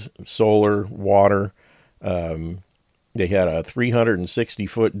wind, solar, water. They had a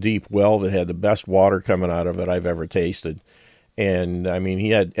 360-foot deep well that had the best water coming out of it I've ever tasted. And, he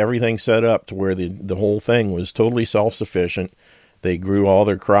had everything set up to where the whole thing was totally self-sufficient. They grew all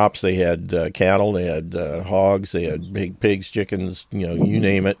their crops. They had cattle. They had hogs. They had big pigs, chickens, you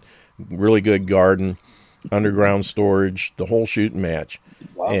name it. Really good garden, underground storage, the whole shooting match.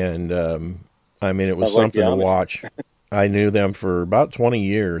 Wow. And, it was something to watch. I knew them for about 20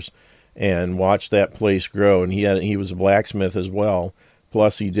 years and watched that place grow. And he was a blacksmith as well.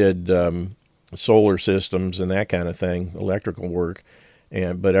 Plus he did solar systems and that kind of thing, electrical work.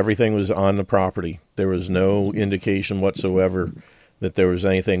 But everything was on the property. There was no indication whatsoever that there was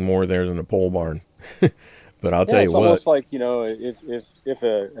anything more there than a pole barn. But I'll tell you what. It's almost like, if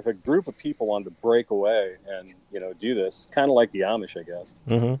a group of people wanted to break away and, do this, kind of like the Amish, I guess.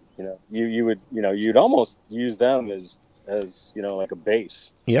 Mm-hmm. You would, you'd almost use them as like a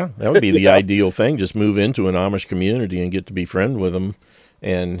base. Yeah, that would be the ideal thing. Just move into an Amish community and get to be friends with them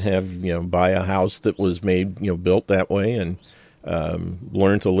and have, buy a house that was made, built that way and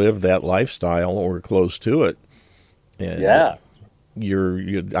learn to live that lifestyle or close to it. And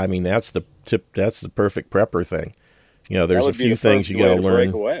that's the tip. That's the perfect prepper thing. There's a few things you got to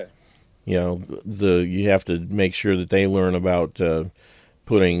learn. You have to make sure that they learn about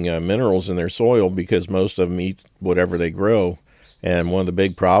putting minerals in their soil, because most of them eat whatever they grow. And one of the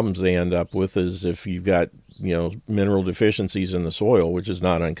big problems they end up with is if you've got, mineral deficiencies in the soil, which is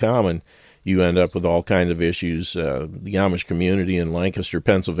not uncommon, you end up with all kinds of issues. The Amish community in Lancaster,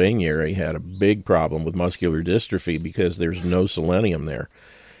 Pennsylvania area had a big problem with muscular dystrophy because there's no selenium there.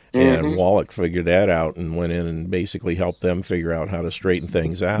 Mm-hmm. And Wallach figured that out and went in and basically helped them figure out how to straighten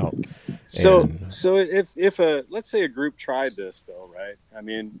things out. So if let's say a group tried this though, right?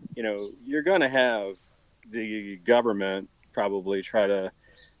 You're going to have the government probably try to,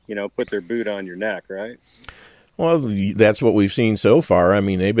 put their boot on your neck, right? Well, that's what we've seen so far.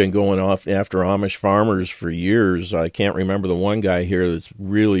 They've been going off after Amish farmers for years. I can't remember the one guy here that's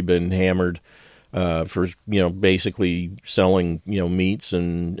really been hammered for, basically selling, meats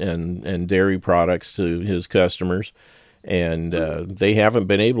and dairy products to his customers. And they haven't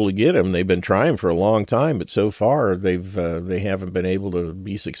been able to get him. They've been trying for a long time, but so far they haven't been able to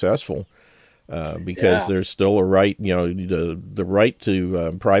be successful. Because there's still a right, the right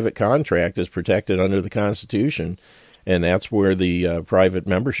to private contract is protected under the Constitution, and that's where the private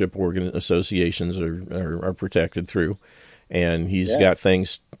membership associations are protected through. And he's got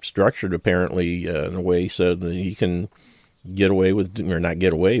things structured apparently in a way so that he can get away with, or not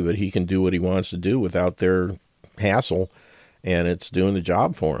get away, but he can do what he wants to do without their hassle, and it's doing the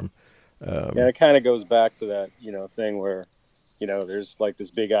job for him. It kind of goes back to that, thing where, there's like this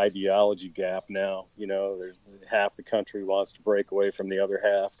big ideology gap now. There's half the country wants to break away from the other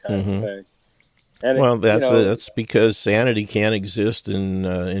half, kind of thing. And that's because sanity can't exist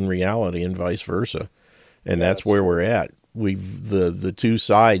in reality, and vice versa. And that's where we're at. The two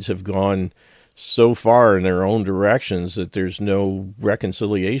sides have gone so far in their own directions that there's no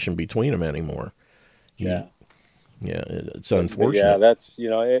reconciliation between them anymore. It's unfortunate. Yeah, that's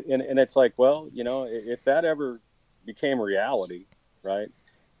and it's like, well, if that ever became reality, right?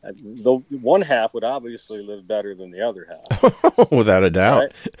 the one half would obviously live better than the other half. Without a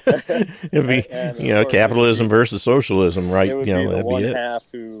doubt. Right? It'd be, capitalism versus socialism, right? It would be the one half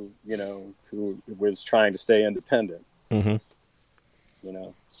who was trying to stay independent. Mm-hmm.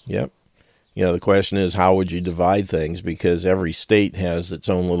 Yep. The question is, how would you divide things? Because every state has its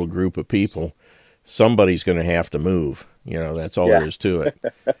own little group of people. Somebody's going to have to move. That's all there is to it.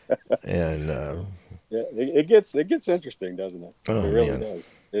 And it gets interesting, doesn't it? Oh, it really man.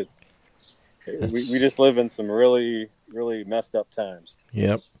 does. We just live in some really, really messed up times.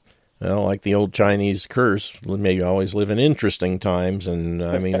 Yep. Well, like the old Chinese curse, maybe always live in interesting times, and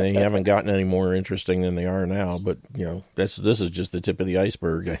I mean they haven't gotten any more interesting than they are now. But this is just the tip of the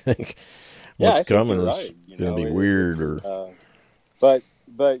iceberg. I think what's coming is going to be weird. But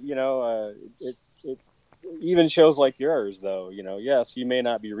it even shows like yours, though. Yes, you may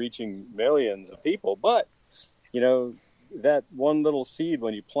not be reaching millions of people, but that one little seed,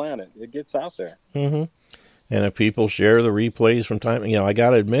 when you plant it, it gets out there. Mm-hmm. And if people share the replays from time, I got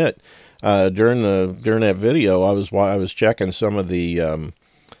to admit, during that video, I was checking some of the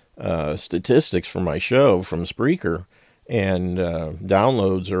statistics for my show from Spreaker, and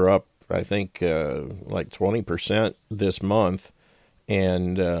downloads are up, I think, like 20% this month,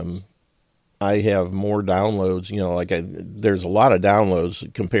 and I have more downloads. There's a lot of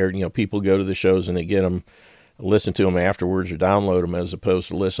downloads compared. People go to the shows and they get them, listen to them afterwards, or download them as opposed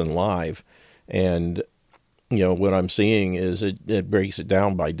to listen live, and what I'm seeing is it breaks it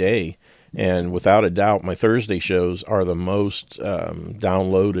down by day. And without a doubt, my Thursday shows are the most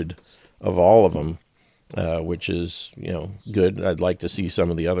downloaded of all of them, which is, good. I'd like to see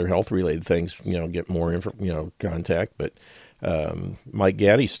some of the other health-related things, get more contact. But Mike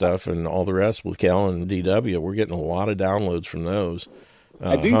Gaddy stuff and all the rest with Callan and DW, we're getting a lot of downloads from those.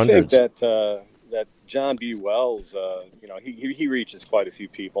 I do hundreds. think that John B. Wells, he reaches quite a few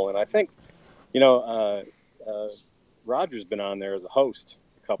people. And I think, Roger's been on there as a host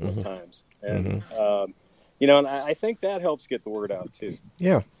a couple of times, and and I think that helps get the word out too.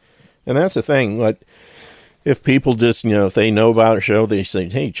 Yeah, and that's the thing. Like, if people just if they know about a show, they say,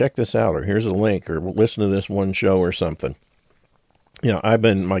 "Hey, check this out," or "Here's a link," or "Listen to this one show," or something. I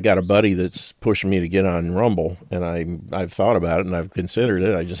got a buddy that's pushing me to get on Rumble, and I've thought about it and I've considered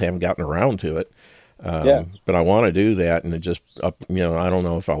it. I just haven't gotten around to it. But I want to do that, and it just I don't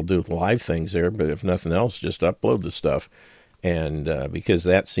know if I'll do live things there, but if nothing else, just upload the stuff. And because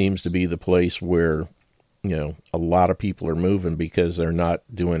that seems to be the place where, a lot of people are moving, because they're not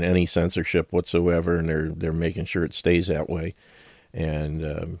doing any censorship whatsoever, and they're making sure it stays that way.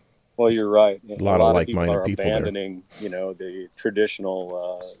 And well, you're right. A lot of like-minded people are abandoning, the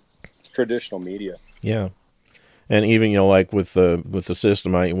traditional media. Yeah. And even like with the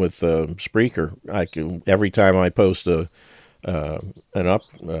system, with Spreaker, every time I post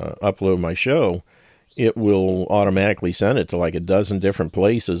upload my show, it will automatically send it to like a dozen different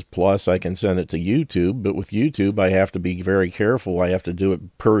places. Plus, I can send it to YouTube. But with YouTube, I have to be very careful. I have to do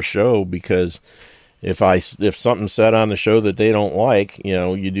it per show, because if something's said on the show that they don't like,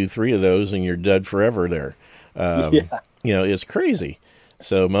 you do 3 of those and you're dead forever there. It's crazy.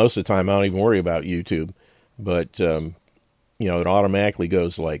 So most of the time, I don't even worry about YouTube. But, it automatically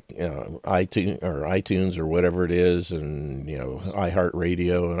goes like iTunes or whatever it is, and,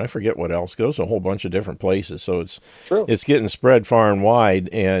 iHeartRadio, and I forget what else. It goes to a whole bunch of different places. So it's getting spread far and wide,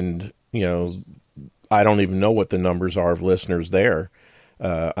 and, I don't even know what the numbers are of listeners there.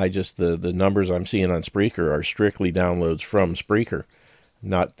 The numbers I'm seeing on Spreaker are strictly downloads from Spreaker,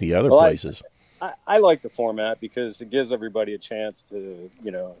 not the other places. I like the format because it gives everybody a chance to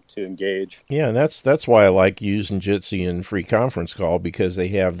engage. Yeah, and that's why I like using Jitsi and Free Conference Call, because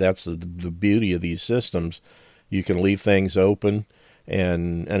that's the beauty of these systems. You can leave things open,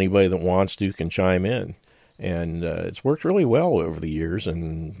 and anybody that wants to can chime in. And it's worked really well over the years,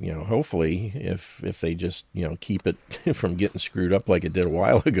 and hopefully, if they just keep it from getting screwed up like it did a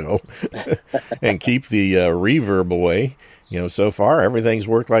while ago, and keep the reverb away. So far everything's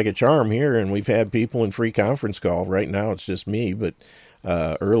worked like a charm here, and we've had people in Free Conference Call. Right now it's just me, but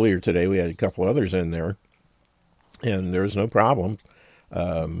earlier today we had a couple others in there, and there was no problem.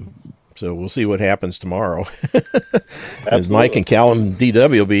 So we'll see what happens tomorrow. As Mike and Callan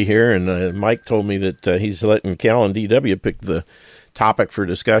DW will be here, and Mike told me that he's letting Callan DW pick the topic for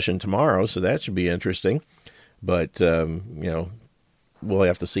discussion tomorrow, so that should be interesting. But, we'll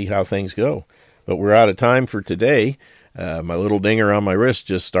have to see how things go. But we're out of time for today. My little dinger on my wrist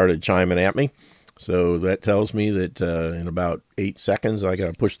just started chiming at me. So that tells me that in about 8 seconds, I got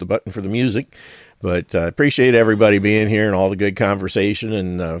to push the button for the music. But I appreciate everybody being here and all the good conversation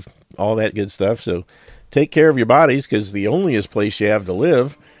and all that good stuff. So take care of your bodies, because the onlyest place you have to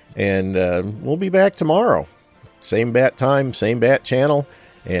live. And we'll be back tomorrow. Same bat time, same bat channel.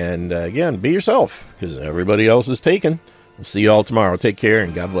 And again, be yourself, because everybody else is taken. We'll see you all tomorrow. Take care,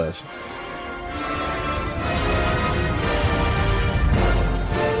 and God bless.